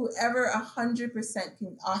who ever 100%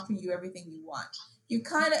 can offer you everything you want? You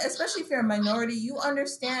kind of, especially if you're a minority, you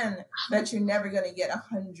understand that you're never going to get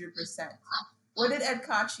 100%. What did Ed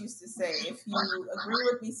Koch used to say? If you agree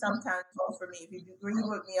with me sometimes, vote for me. If you agree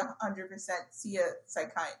with me 100%, see a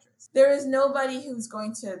psychiatrist. There is nobody who's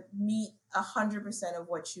going to meet 100% of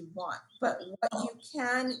what you want. But what you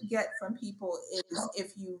can get from people is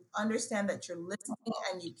if you understand that you're listening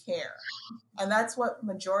and you care. And that's what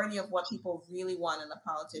majority of what people really want in a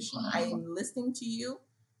politician. I am listening to you.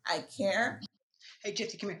 I care. Hey,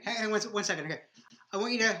 Jesse, come here. Hang on one second. Okay. I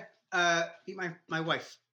want you to meet my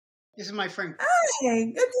wife. This is my friend. Hi,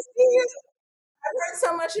 good to see you. I've heard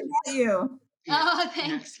so much about you. Yeah. Oh,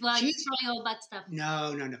 thanks. Well, she's probably all that stuff.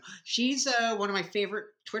 No. She's one of my favorite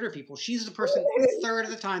Twitter people. She's the person third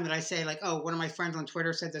of the time that I say, like, oh, one of my friends on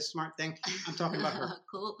Twitter said this smart thing. I'm talking about her.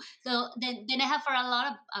 Cool. So then I have heard a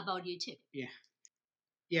lot about you too. Yeah.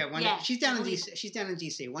 Yeah. Day, she's down in DC. She's down in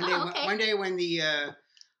DC. One day when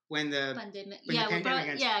the pandemic.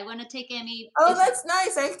 I want to take Emmy. Oh, that's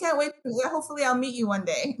nice. I can't wait. Hopefully, I'll meet you one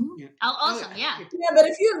day. Yeah. Oh, awesome! Yeah. Yeah, but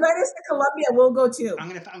if you invite us to Columbia, we'll go too.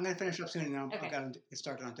 I'm gonna finish up soon, and I'll get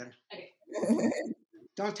started on dinner. Okay.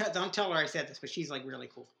 Don't tell her I said this, but she's like really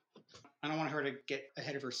cool. I don't want her to get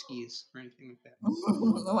ahead of her skis or anything like that.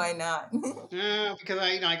 Why not? Because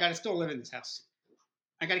I got to still live in this house.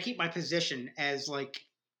 I got to keep my position as like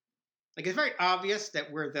it's very obvious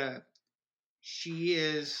that she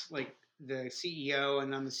is like the CEO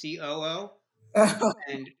and I'm the COO,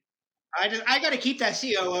 and I got to keep that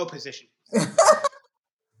COO position.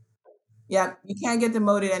 Yeah, you can't get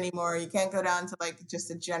demoted anymore. You can't go down to like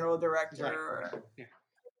just a general director Right. or Yeah.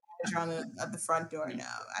 at the front door. Yeah.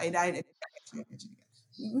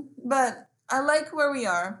 No, but I like where we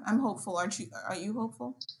are. I'm hopeful. Aren't you? Are you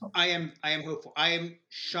hopeful? I am hopeful. I am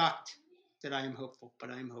shocked that I am hopeful,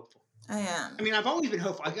 but I am hopeful. I am. I mean, I've always been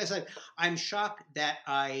hopeful. I guess I'm shocked that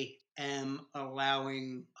I am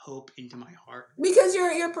allowing hope into my heart. Because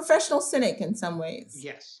you're a professional cynic in some ways.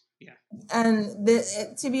 Yes. Yeah. And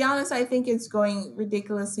to be honest, I think it's going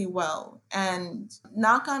ridiculously well. And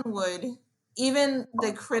knock on wood, even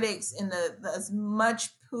the critics in the as much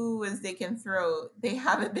poo as they can throw, they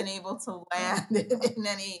haven't been able to land in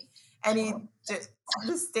any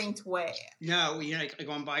distinct way. No, like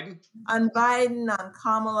on Biden? On Biden, on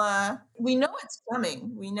Kamala, we know it's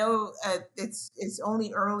coming. We know it's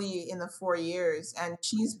only early in the 4 years, and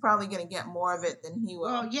she's probably going to get more of it than he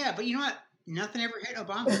will. Well, yeah, but you know what? Nothing ever hit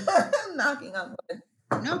Obama. I'm knocking on wood.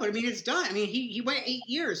 No, but I mean, it's done. I mean, he went 8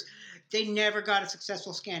 years. They never got a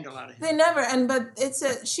successful scandal out of him. They never, but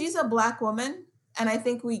she's a Black woman, and I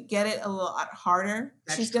think we get it a lot harder.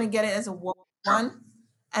 She's going to get it as a woman,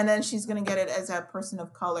 and then she's going to get it as a person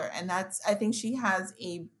of color, and I think she has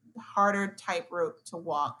a harder tightrope to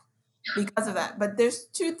walk because of that. But there's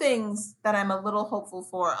two things that I'm a little hopeful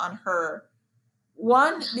for on her.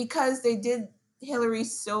 One, because they did Hillary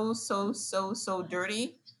so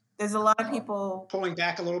dirty. There's a lot of people pulling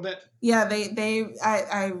back a little bit. Yeah,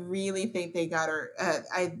 I really think they got her.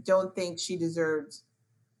 I don't think she deserves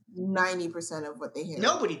 90% of what they hear.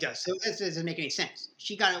 Nobody does. So that doesn't make any sense.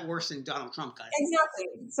 She got it worse than Donald Trump got it.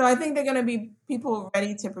 Exactly. So I think they're going to be people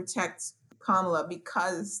ready to protect Kamala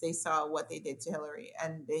because they saw what they did to Hillary,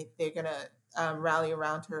 and they're going to rally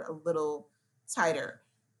around her a little tighter.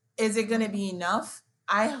 Is it going to be enough?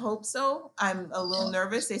 I hope so. I'm a little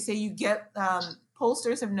nervous. They say you get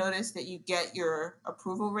pollsters have noticed that you get your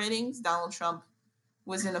approval ratings. Donald Trump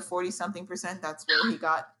was in a 40-something%. That's where he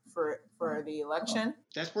got for the election.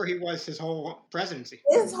 That's where he was his whole presidency.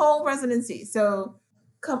 So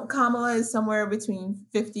Kamala is somewhere between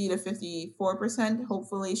 50 to 54%.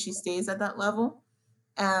 Hopefully she stays at that level.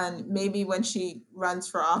 And maybe when she runs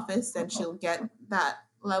for office, then she'll get that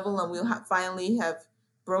level and we'll finally have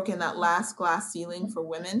broken that last glass ceiling for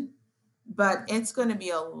women. But it's going to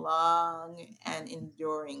be a long and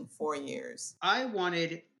enduring 4 years. I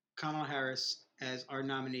wanted Kamala Harris as our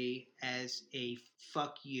nominee as a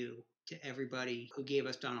fuck you to everybody who gave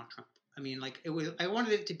us Donald Trump. I mean, like I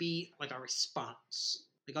wanted it to be like a response.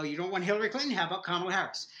 Like, oh, you don't want Hillary Clinton? How about Kamala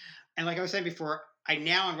Harris? And like I was saying before, I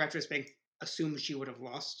now in retrospect assume she would have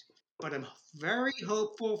lost. But I'm very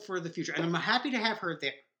hopeful for the future. And I'm happy to have her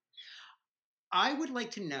there. I would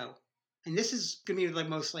like to know, and this is going to be the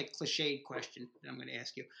most like cliched question that I'm going to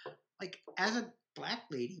ask you. Like, as a Black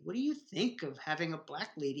lady, what do you think of having a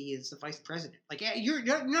Black lady as the vice president? Like, you're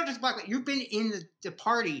not just Black lady. You've been in the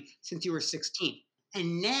party since you were 16.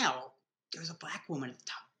 And now there's a Black woman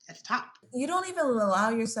at the top. You don't even allow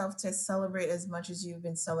yourself to celebrate as much as you've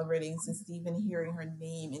been celebrating since even hearing her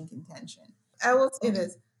name in contention. I will say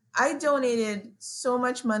this. I donated so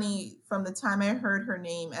much money from the time I heard her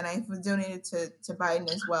name, and I've donated to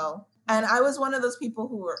Biden as well. And I was one of those people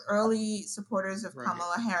who were early supporters of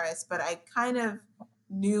Kamala Harris, but I kind of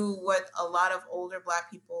knew what a lot of older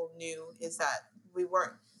Black people knew is that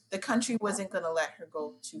the country wasn't going to let her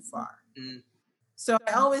go too far. Mm. So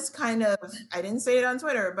I always I didn't say it on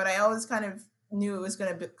Twitter, but I always kind of knew it was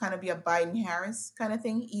going to kind of be a Biden-Harris kind of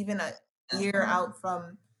thing, even a year out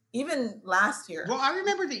from even last year. Well, I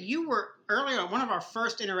remember that you were earlier, one of our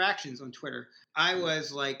first interactions on Twitter, I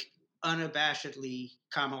was like unabashedly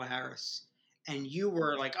Kamala Harris. And you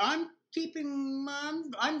were like, I'm keeping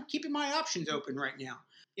my options open right now.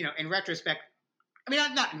 You know, in retrospect, I mean,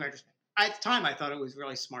 not in retrospect. At the time, I thought it was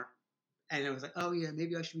really smart. And I was like, oh, yeah,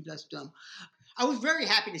 maybe I should be less dumb. I was very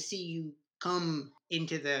happy to see you come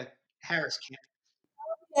into the Harris camp.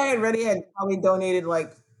 I already had probably donated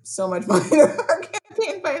like so much money to her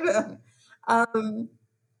campaign by then.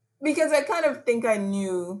 Because I kind of think I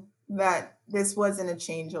knew that this wasn't a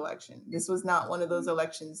change election. This was not one of those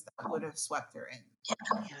elections that would have swept her in. Yeah,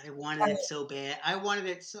 I wanted it so bad. I wanted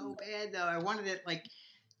it so bad, though. I wanted it like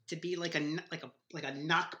to be like a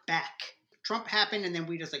knockback. Trump happened, and then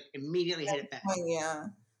we just like immediately hit it back. Yeah,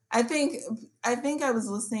 I think I was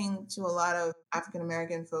listening to a lot of African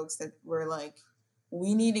American folks that were like,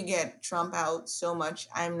 "We need to get Trump out so much.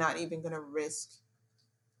 I'm not even going to risk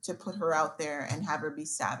to put her out there and have her be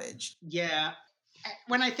savage. Yeah.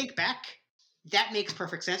 When I think back, that makes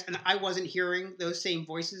perfect sense. And I wasn't hearing those same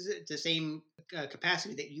voices at the same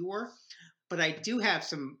capacity that you were. But I did have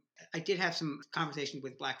some conversations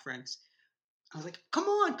with Black friends. I was like, come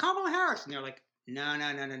on, Kamala Harris. And they're like, no,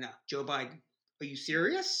 Joe Biden. Are you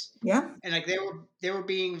serious? Yeah. And like they were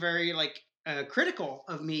being very like critical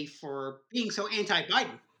of me for being so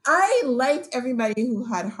anti-Biden. I liked everybody who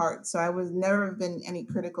had heart, so I was never been any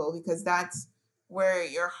critical because that's where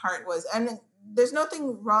your heart was. And there's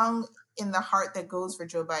nothing wrong in the heart that goes for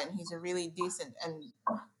Joe Biden. He's a really decent and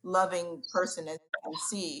loving person, as you can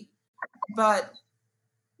see. But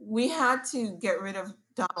we had to get rid of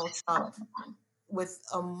Donald Trump with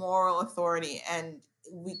a moral authority, and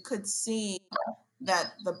we could see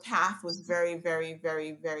that the path was very, very,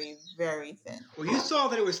 very, very, very thin. Well, you saw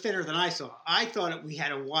that it was thinner than I saw. I thought we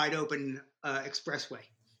had a wide open expressway.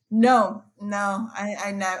 No,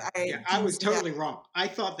 I was totally wrong. I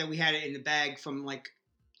thought that we had it in the bag from like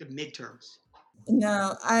the midterms.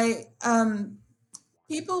 No,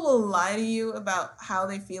 people will lie to you about how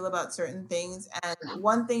they feel about certain things. And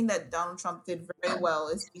one thing that Donald Trump did very well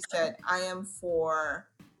is he said, I am for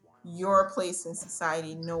your place in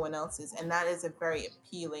society, no one else's. And that is a very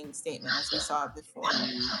appealing statement, as we saw before.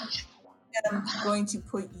 I'm going to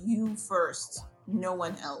put you first, no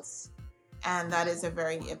one else. And that is a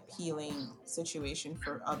very appealing situation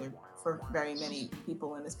for very many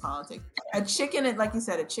people in this politics. A chicken, like you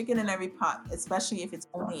said, a chicken in every pot, especially if it's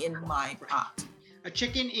only in my pot. A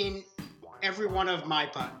chicken in every one of my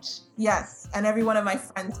pots. Yes, and every one of my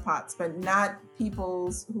friends' pots, but not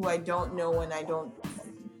people's who I don't know and I don't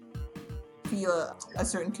feel a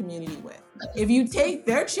certain community with. If you take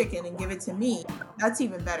their chicken and give it to me, that's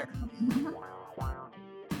even better.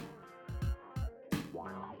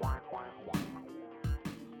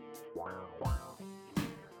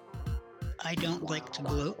 I don't like to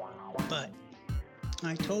gloat, but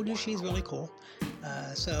I told you she's really cool.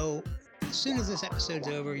 So as soon as this episode's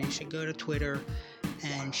over, you should go to Twitter,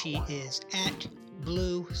 and she is at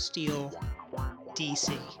Blue Steel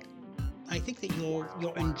DC. I think that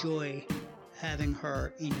you'll enjoy having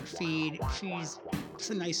her in your feed. She's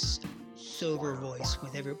a nice, sober voice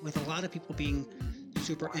with a lot of people being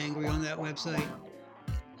super angry on that website.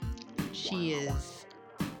 She is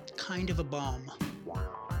kind of a bomb.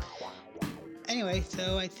 Anyway,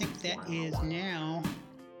 so I think that is now...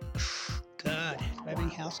 God, do I have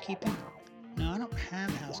any housekeeping? No, I don't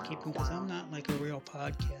have housekeeping because I'm not like a real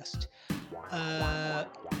podcast.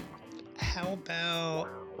 How about...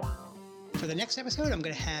 For the next episode, I'm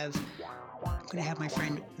gonna have my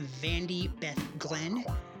friend Vandy Beth Glenn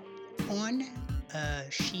on.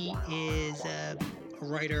 She is a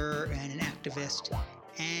writer and an activist,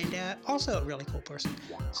 and also a really cool person.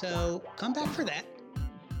 So come back for that.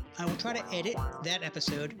 I will try to edit that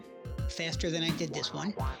episode faster than I did this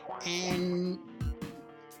one. And,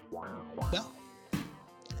 well,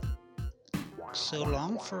 so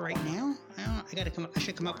long for right now. I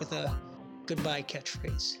should come up with a goodbye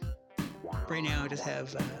catchphrase. Right now I just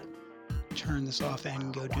have turn this off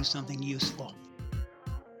and go do something useful.